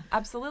 Yeah,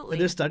 absolutely.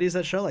 There's studies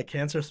that show like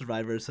cancer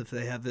survivors, if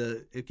they have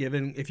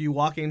if you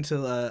walk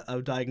into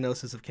a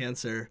diagnosis of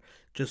cancer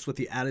just with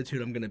the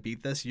attitude, I'm going to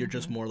beat this, you're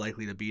just more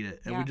likely to beat it.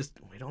 And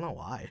we don't know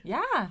why.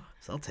 Yeah.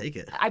 So I'll take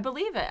it. I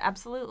believe it.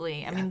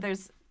 Absolutely. I mean,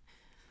 there's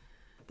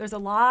a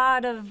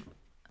lot of,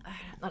 I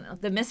don't know,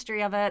 the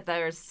mystery of it.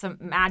 There's some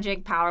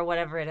magic power,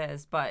 whatever it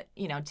is. But,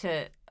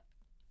 to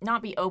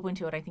not be open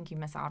to it, I think you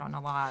miss out on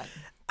a lot.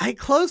 I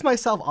close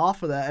myself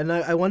off of that, and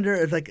I wonder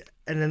if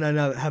and then I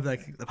know have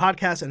like the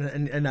podcast,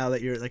 and now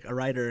that you're like a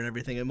writer and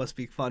everything, it must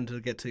be fun to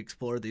get to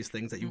explore these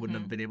things that you wouldn't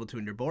have been able to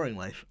in your boring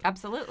life.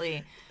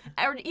 Absolutely,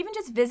 or even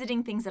just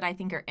visiting things that I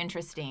think are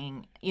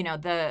interesting.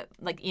 The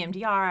like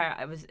EMDR,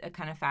 I was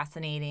kind of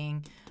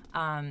fascinating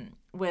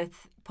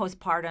with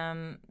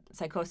postpartum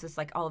psychosis,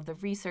 like all of the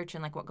research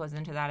and like what goes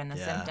into that and the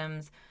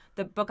symptoms.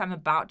 The book I'm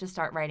about to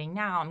start writing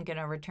now, I'm going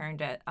to return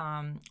to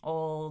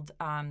old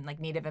like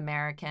Native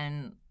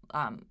American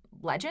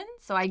legends.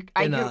 So I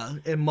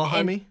in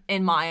Miami?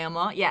 In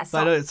Miami, yes.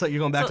 So it's like you're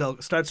going back to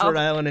Rhode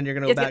Island, and you're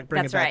going to go back,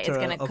 bring it back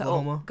to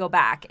Oklahoma. Go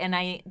back,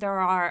 and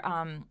there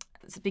are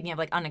speaking of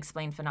like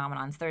unexplained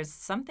phenomenons. There's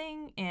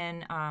something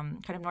in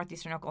kind of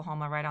northeastern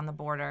Oklahoma, right on the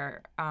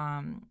border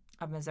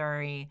of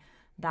Missouri,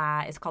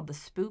 that is called the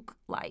spook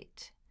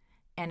light,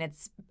 and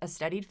it's a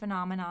studied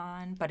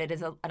phenomenon, but it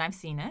is and I've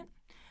seen it,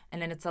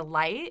 and then it's a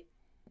light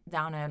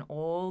down an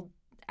old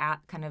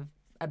kind of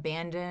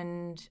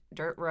abandoned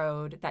dirt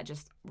road that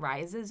just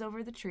rises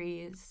over the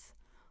trees,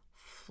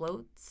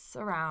 floats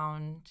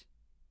around,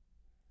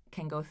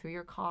 can go through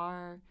your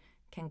car,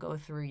 can go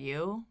through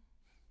you.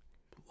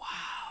 Wow.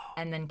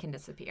 And then can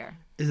disappear.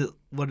 Is it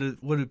what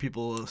do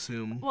people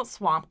assume? Well,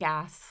 swamp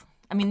gas.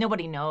 I mean,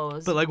 nobody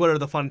knows. But like, what are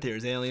the fun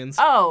theories? Aliens?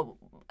 Oh,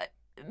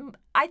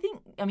 I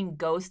mean,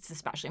 ghosts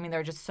especially. I mean,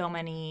 there are just so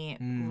many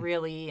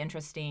really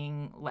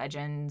interesting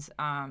legends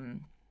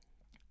in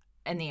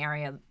the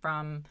area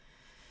from,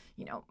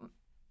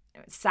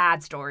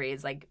 sad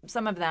stories. Like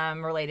some of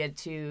them related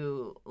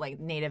to like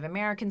Native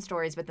American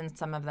stories, but then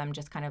some of them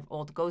just kind of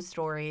old ghost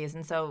stories.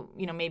 And so,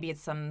 maybe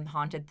it's some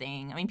haunted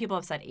thing. I mean, people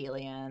have said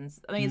aliens.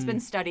 I mean, it's been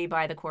studied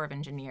by the Corps of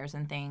Engineers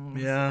and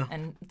things. Yeah.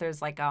 And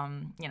there's like,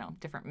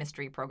 different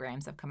mystery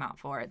programs have come out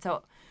for it.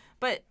 So,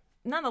 but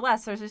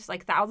nonetheless, there's just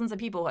like thousands of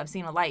people who have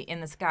seen a light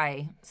in the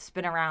sky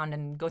spin around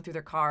and go through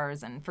their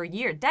cars, and for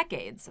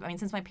decades. I mean,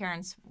 since my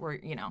parents were,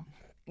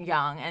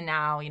 young, and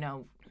now,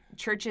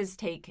 churches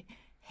take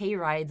hay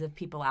rides of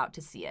people out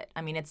to see it.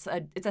 I mean, it's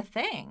a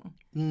thing.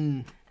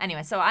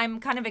 Anyway, so I'm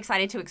kind of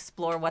excited to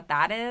explore what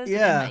that is.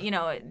 Yeah. And,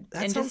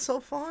 That and sounds just so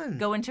fun.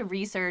 go into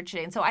research.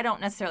 And so I don't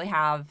necessarily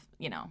have,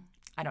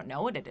 I don't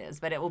know what it is,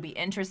 but it will be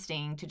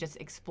interesting to just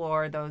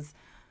explore those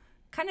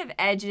kind of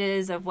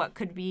edges of what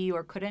could be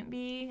or couldn't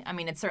be. I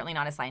mean, it's certainly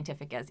not as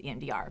scientific as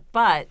EMDR,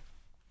 but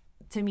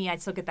to me, I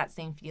still get that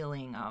same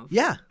feeling of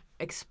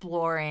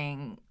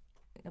exploring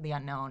the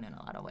unknown in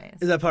a lot of ways.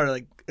 Is that part of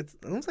like, it's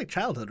almost like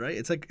childhood, right?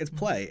 It's like, it's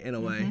play in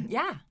a way.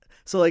 Yeah.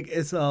 So like,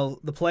 it's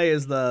the play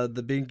is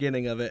the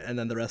beginning of it, and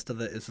then the rest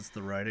of it is just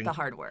the writing. The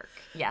hard work,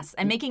 yes.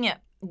 And making it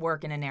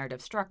work in a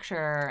narrative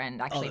structure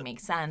and actually make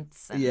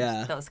sense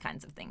and those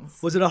kinds of things.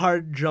 Was it a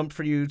hard jump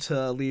for you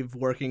to leave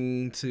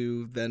working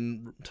did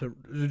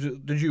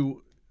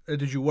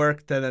you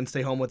work then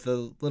stay home with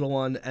the little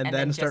one and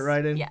then start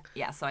writing?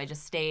 Yeah. So I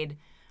just stayed.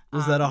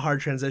 Was that a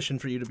hard transition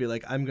for you to be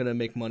like, I'm gonna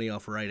make money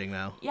off writing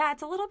now? Yeah,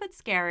 it's a little bit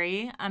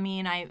scary. I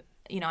mean,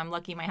 I'm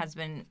lucky my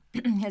husband,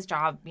 his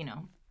job,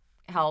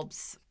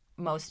 helps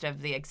most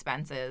of the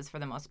expenses for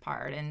the most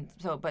part, and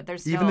so but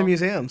there's still, even the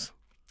museums.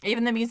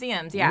 Even the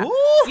museums, yeah. Woo!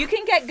 You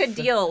can get good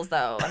deals,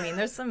 though. I mean,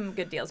 there's some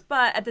good deals.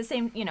 But at the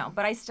same,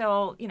 but I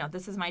still,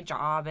 this is my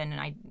job, and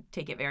I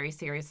take it very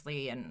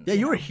seriously. And Yeah,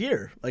 you were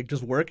here, like,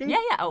 just working? Yeah.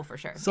 Oh, for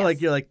sure. So, yes.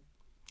 like, you're like...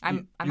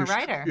 I'm a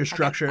writer. You're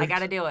structured. I got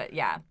to do it,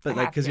 yeah. But,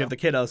 like, because you have the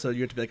kiddo, so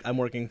you have to be like, I'm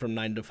working from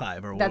 9 to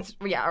 5. Or or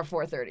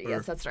 4:30.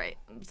 Yes, that's right.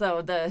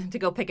 So to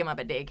go pick him up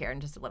at daycare in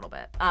just a little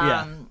bit.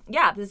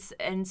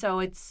 And so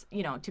it's,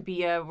 to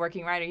be a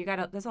working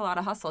writer, there's a lot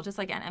of hustle. Just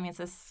like, I mean, it's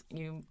this,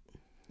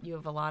 you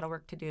have a lot of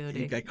work to do.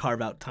 You got to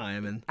carve out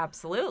time. And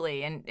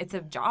absolutely. And it's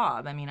a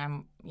job. I mean,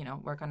 I'm,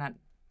 work on that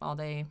all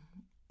day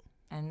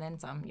and then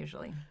some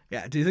usually.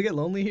 Yeah. Do you get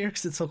lonely here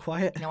because it's so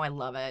quiet? No, I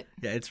love it.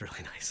 Yeah, it's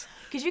really nice.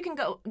 Because you can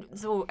go,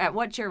 so at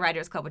What's Your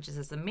Writers Club, which is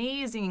this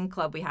amazing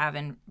club we have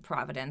in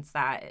Providence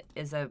that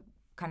is a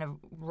kind of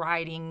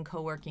writing,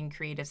 co-working,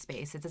 creative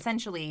space. It's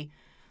essentially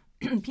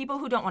people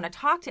who don't want to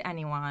talk to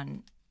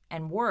anyone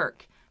and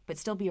work, but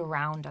still be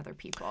around other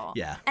people.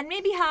 Yeah. And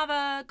maybe have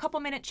a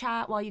couple-minute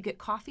chat while you get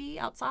coffee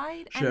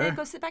outside and then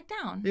go sit back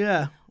down.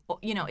 Yeah.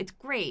 It's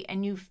great.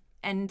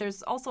 And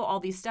there's also all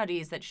these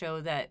studies that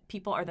show that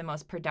people are the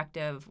most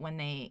productive when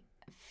they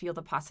feel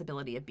the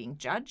possibility of being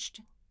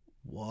judged.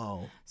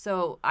 Whoa.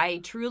 So I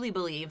truly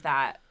believe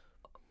that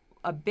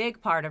a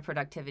big part of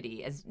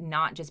productivity is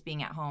not just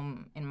being at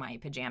home in my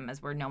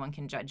pajamas where no one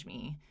can judge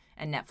me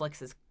and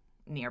Netflix is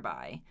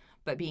nearby,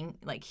 but being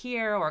like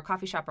here or a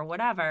coffee shop or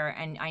whatever,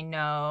 and I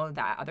know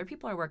that other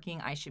people are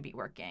working, I should be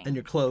working. And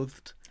you're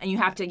clothed. And you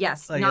have to,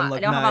 yes, like, don't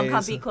have on nice.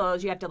 comfy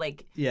clothes. You have to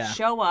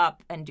show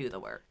up and do the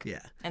work.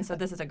 Yeah. And so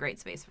this is a great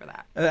space for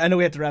that. I know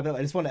we have to wrap it up.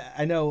 I just want to,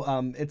 I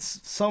know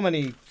it's so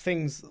many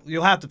things.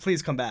 You'll have to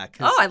please come back.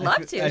 Oh, I'd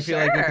love to. I feel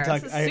like we could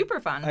talk. This is super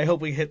fun. I hope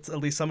we hit at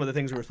least some of the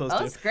things we were supposed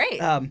to. Oh, it's great.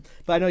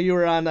 But I know you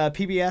were on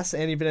PBS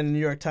and you've been in the New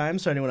York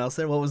Times. So anyone else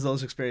there? What was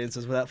those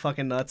experiences? Were that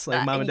fucking nuts?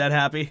 Like mom and dad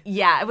happy?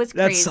 Yeah, it was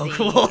crazy. That's so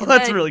cool.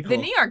 That's really cool. The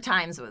New York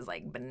Times was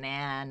like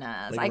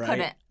bananas. Like, I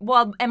couldn't.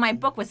 Well, and my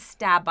book was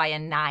stabbed by a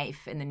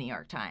knife in the New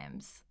York Times.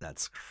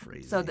 That's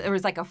crazy. So there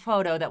was like a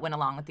photo that went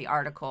along with the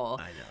article.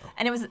 I know.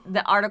 And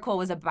the article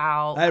was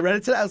about. I read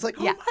it today. I was like,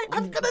 oh, yeah.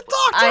 I'm gonna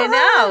talk to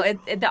I her.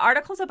 know. The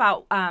article's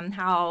about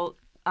how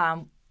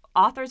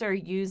authors are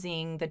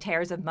using the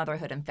tears of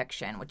motherhood in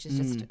fiction, which is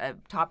just a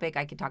topic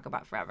I could talk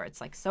about forever.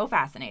 It's like so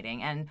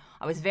fascinating. And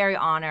I was very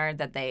honored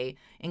that they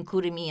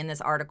included me in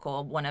this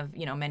article, one of,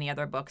 many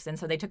other books. And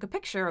so they took a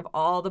picture of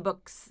all the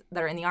books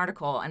that are in the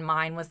article, and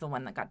mine was the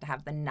one that got to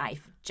have the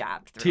knife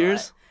jabbed through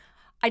Tears? it.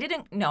 I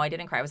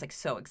didn't cry. I was like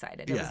so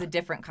excited. It was a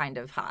different kind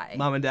of high.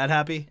 Mom and dad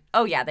happy?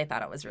 Oh yeah, they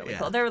thought it was really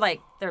cool.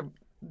 They're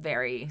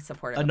very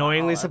supportive.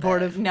 Annoyingly of all of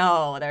supportive? it.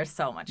 No, they're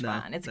so much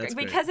fun. It's great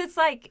because it's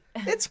like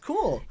it's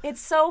cool.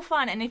 It's so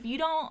fun, and if you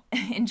don't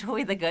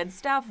enjoy the good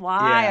stuff,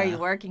 why are you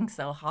working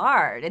so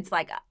hard? It's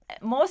like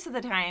most of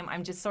the time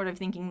I'm just sort of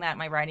thinking that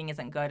my writing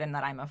isn't good and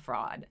that I'm a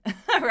fraud,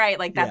 right?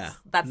 Like that's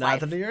not life.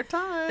 the New York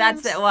Times.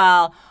 That's it.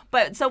 Well,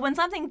 but so when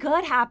something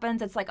good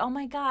happens, it's like, oh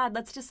my God,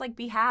 let's just like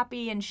be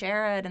happy and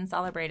share it and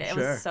celebrate it. It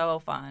was so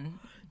fun.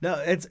 No,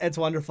 it's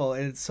wonderful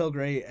and it's so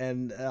great,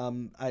 and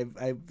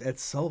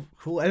it's so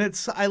cool, and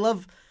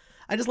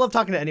I just love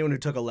talking to anyone who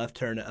took a left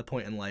turn at a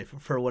point in life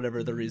for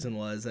whatever the reason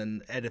was,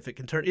 and if it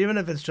can turn, even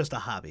if it's just a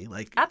hobby,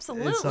 like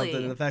absolutely, it's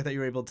something. The fact that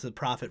you're able to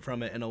profit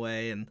from it in a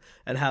way and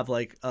have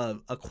like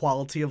a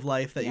quality of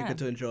life that you get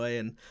to enjoy,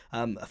 and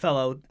I'm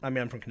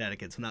from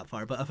Connecticut, so not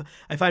far, but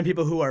I find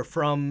people who are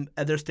from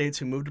other states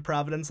who move to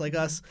Providence like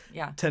us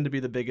tend to be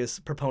the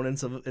biggest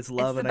proponents of its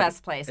love. It's the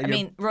best place. I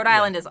mean, Rhode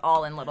Island is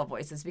all in Little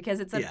Voices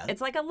because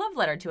it's like a love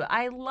letter to it.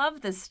 I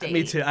love this state.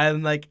 Me too. I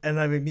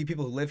meet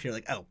people who live here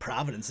like, oh,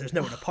 Providence, there's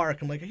nowhere to park.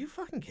 I'm like, are you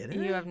fucking kidding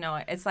me? You have no.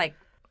 It's like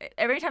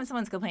every time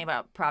someone's complaining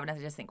about Providence,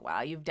 I just think, wow,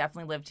 you've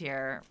definitely lived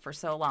here for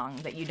so long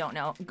that you don't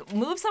know.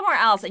 Move somewhere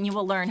else, and you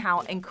will learn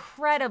how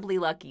incredibly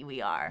lucky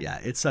we are. Yeah,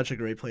 it's such a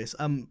great place.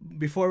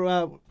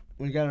 Before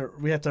we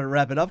have to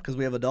wrap it up because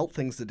we have adult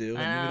things to do.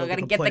 I know, we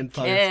gotta get the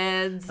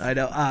kids. I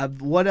know.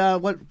 What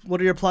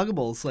are your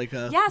pluggables like?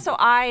 Yeah, so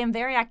I am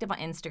very active on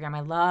Instagram.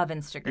 I love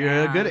Instagram.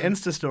 You're a good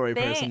Insta story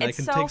person. I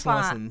can take some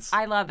lessons.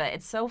 I love it.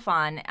 It's so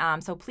fun.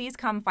 So please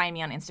come find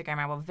me on Instagram.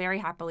 I will very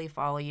happily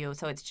follow you.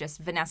 So it's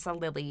just Vanessa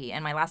Lillie,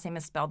 and my last name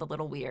is spelled a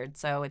little weird.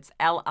 So it's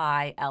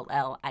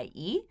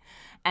Lillie.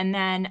 And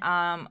then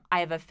I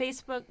have a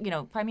Facebook,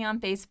 find me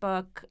on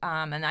Facebook,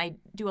 and I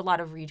do a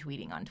lot of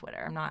retweeting on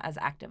Twitter. I'm not as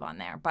active on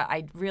there, but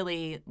I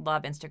really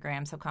love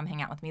Instagram, so come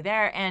hang out with me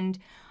there. And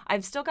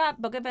I've still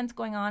got book events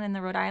going on in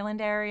the Rhode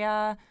Island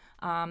area,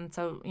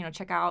 so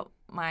check out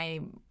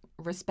my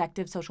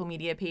respective social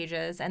media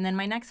pages. And then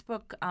my next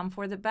book,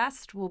 For the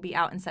Best, will be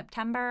out in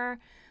September.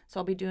 So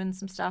I'll be doing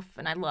some stuff,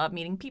 and I love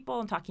meeting people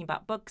and talking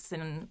about books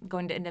and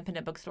going to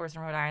independent bookstores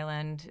in Rhode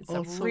Island. It's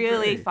a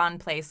really fun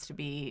place to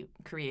be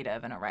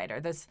creative and a writer.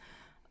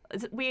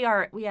 We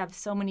have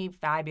so many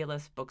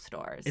fabulous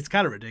bookstores. It's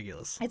kind of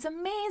ridiculous. It's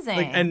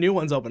amazing. And new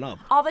ones open up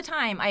all the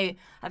time. I've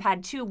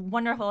had 2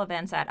 wonderful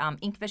events at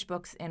Inkfish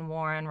Books in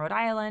Warren, Rhode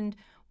Island.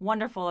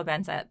 Wonderful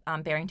events at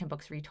Barrington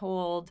Books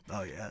Retold.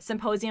 Oh, yeah.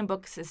 Symposium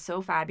Books is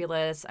so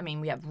fabulous. I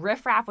mean, we have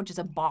Riff Raff, which is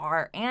a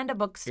bar and a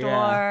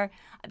bookstore. Yeah.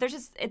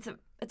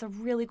 It's a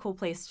really cool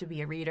place to be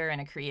a reader and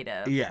a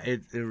creative. Yeah,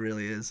 it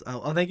really is.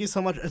 Oh, thank you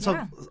so much.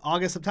 So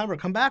August, September,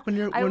 come back when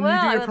you do your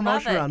I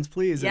promotion rounds,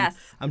 please. Yes.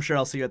 And I'm sure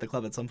I'll see you at the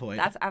club at some point.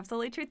 That's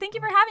absolutely true. Thank you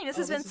for having me. This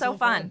has been so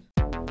fun.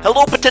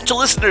 Hello, potential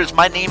listeners.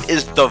 My name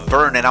is The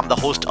Vern, and I'm the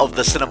host of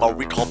the Cinema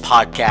Recall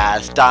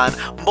podcast. On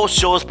most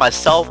shows,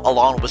 myself,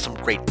 along with some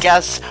great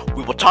guests,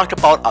 we will talk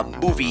about a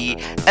movie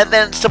and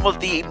then some of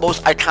the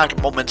most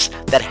iconic moments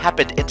that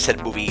happened in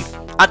said movie.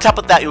 On top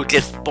of that, you'll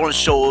get bonus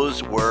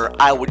shows where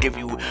I will give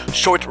you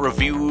short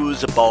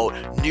reviews about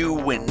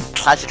new and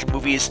classic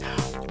movies,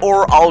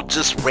 or I'll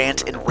just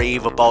rant and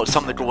rave about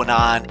something going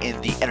on in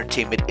the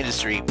entertainment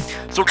industry.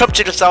 So come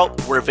check us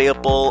out. We're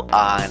available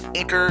on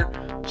Anchor,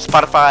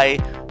 Spotify,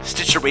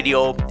 Stitcher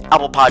Radio,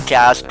 Apple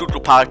Podcasts,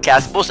 Google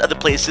Podcasts, most other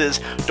places.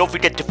 Don't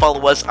forget to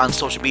follow us on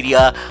social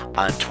media.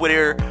 On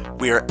Twitter,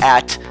 we're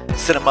at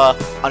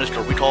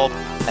cinema_recall.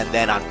 And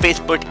then on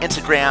Facebook,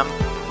 Instagram,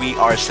 we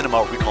are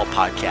Cinema Recall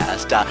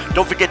Podcast.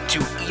 Don't forget to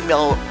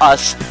email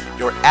us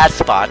your ad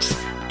spots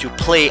to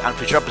play on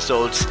future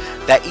episodes.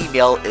 That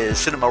email is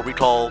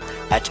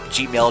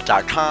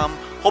cinemarecall@gmail.com.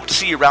 Hope to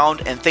see you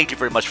around, and thank you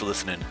very much for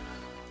listening.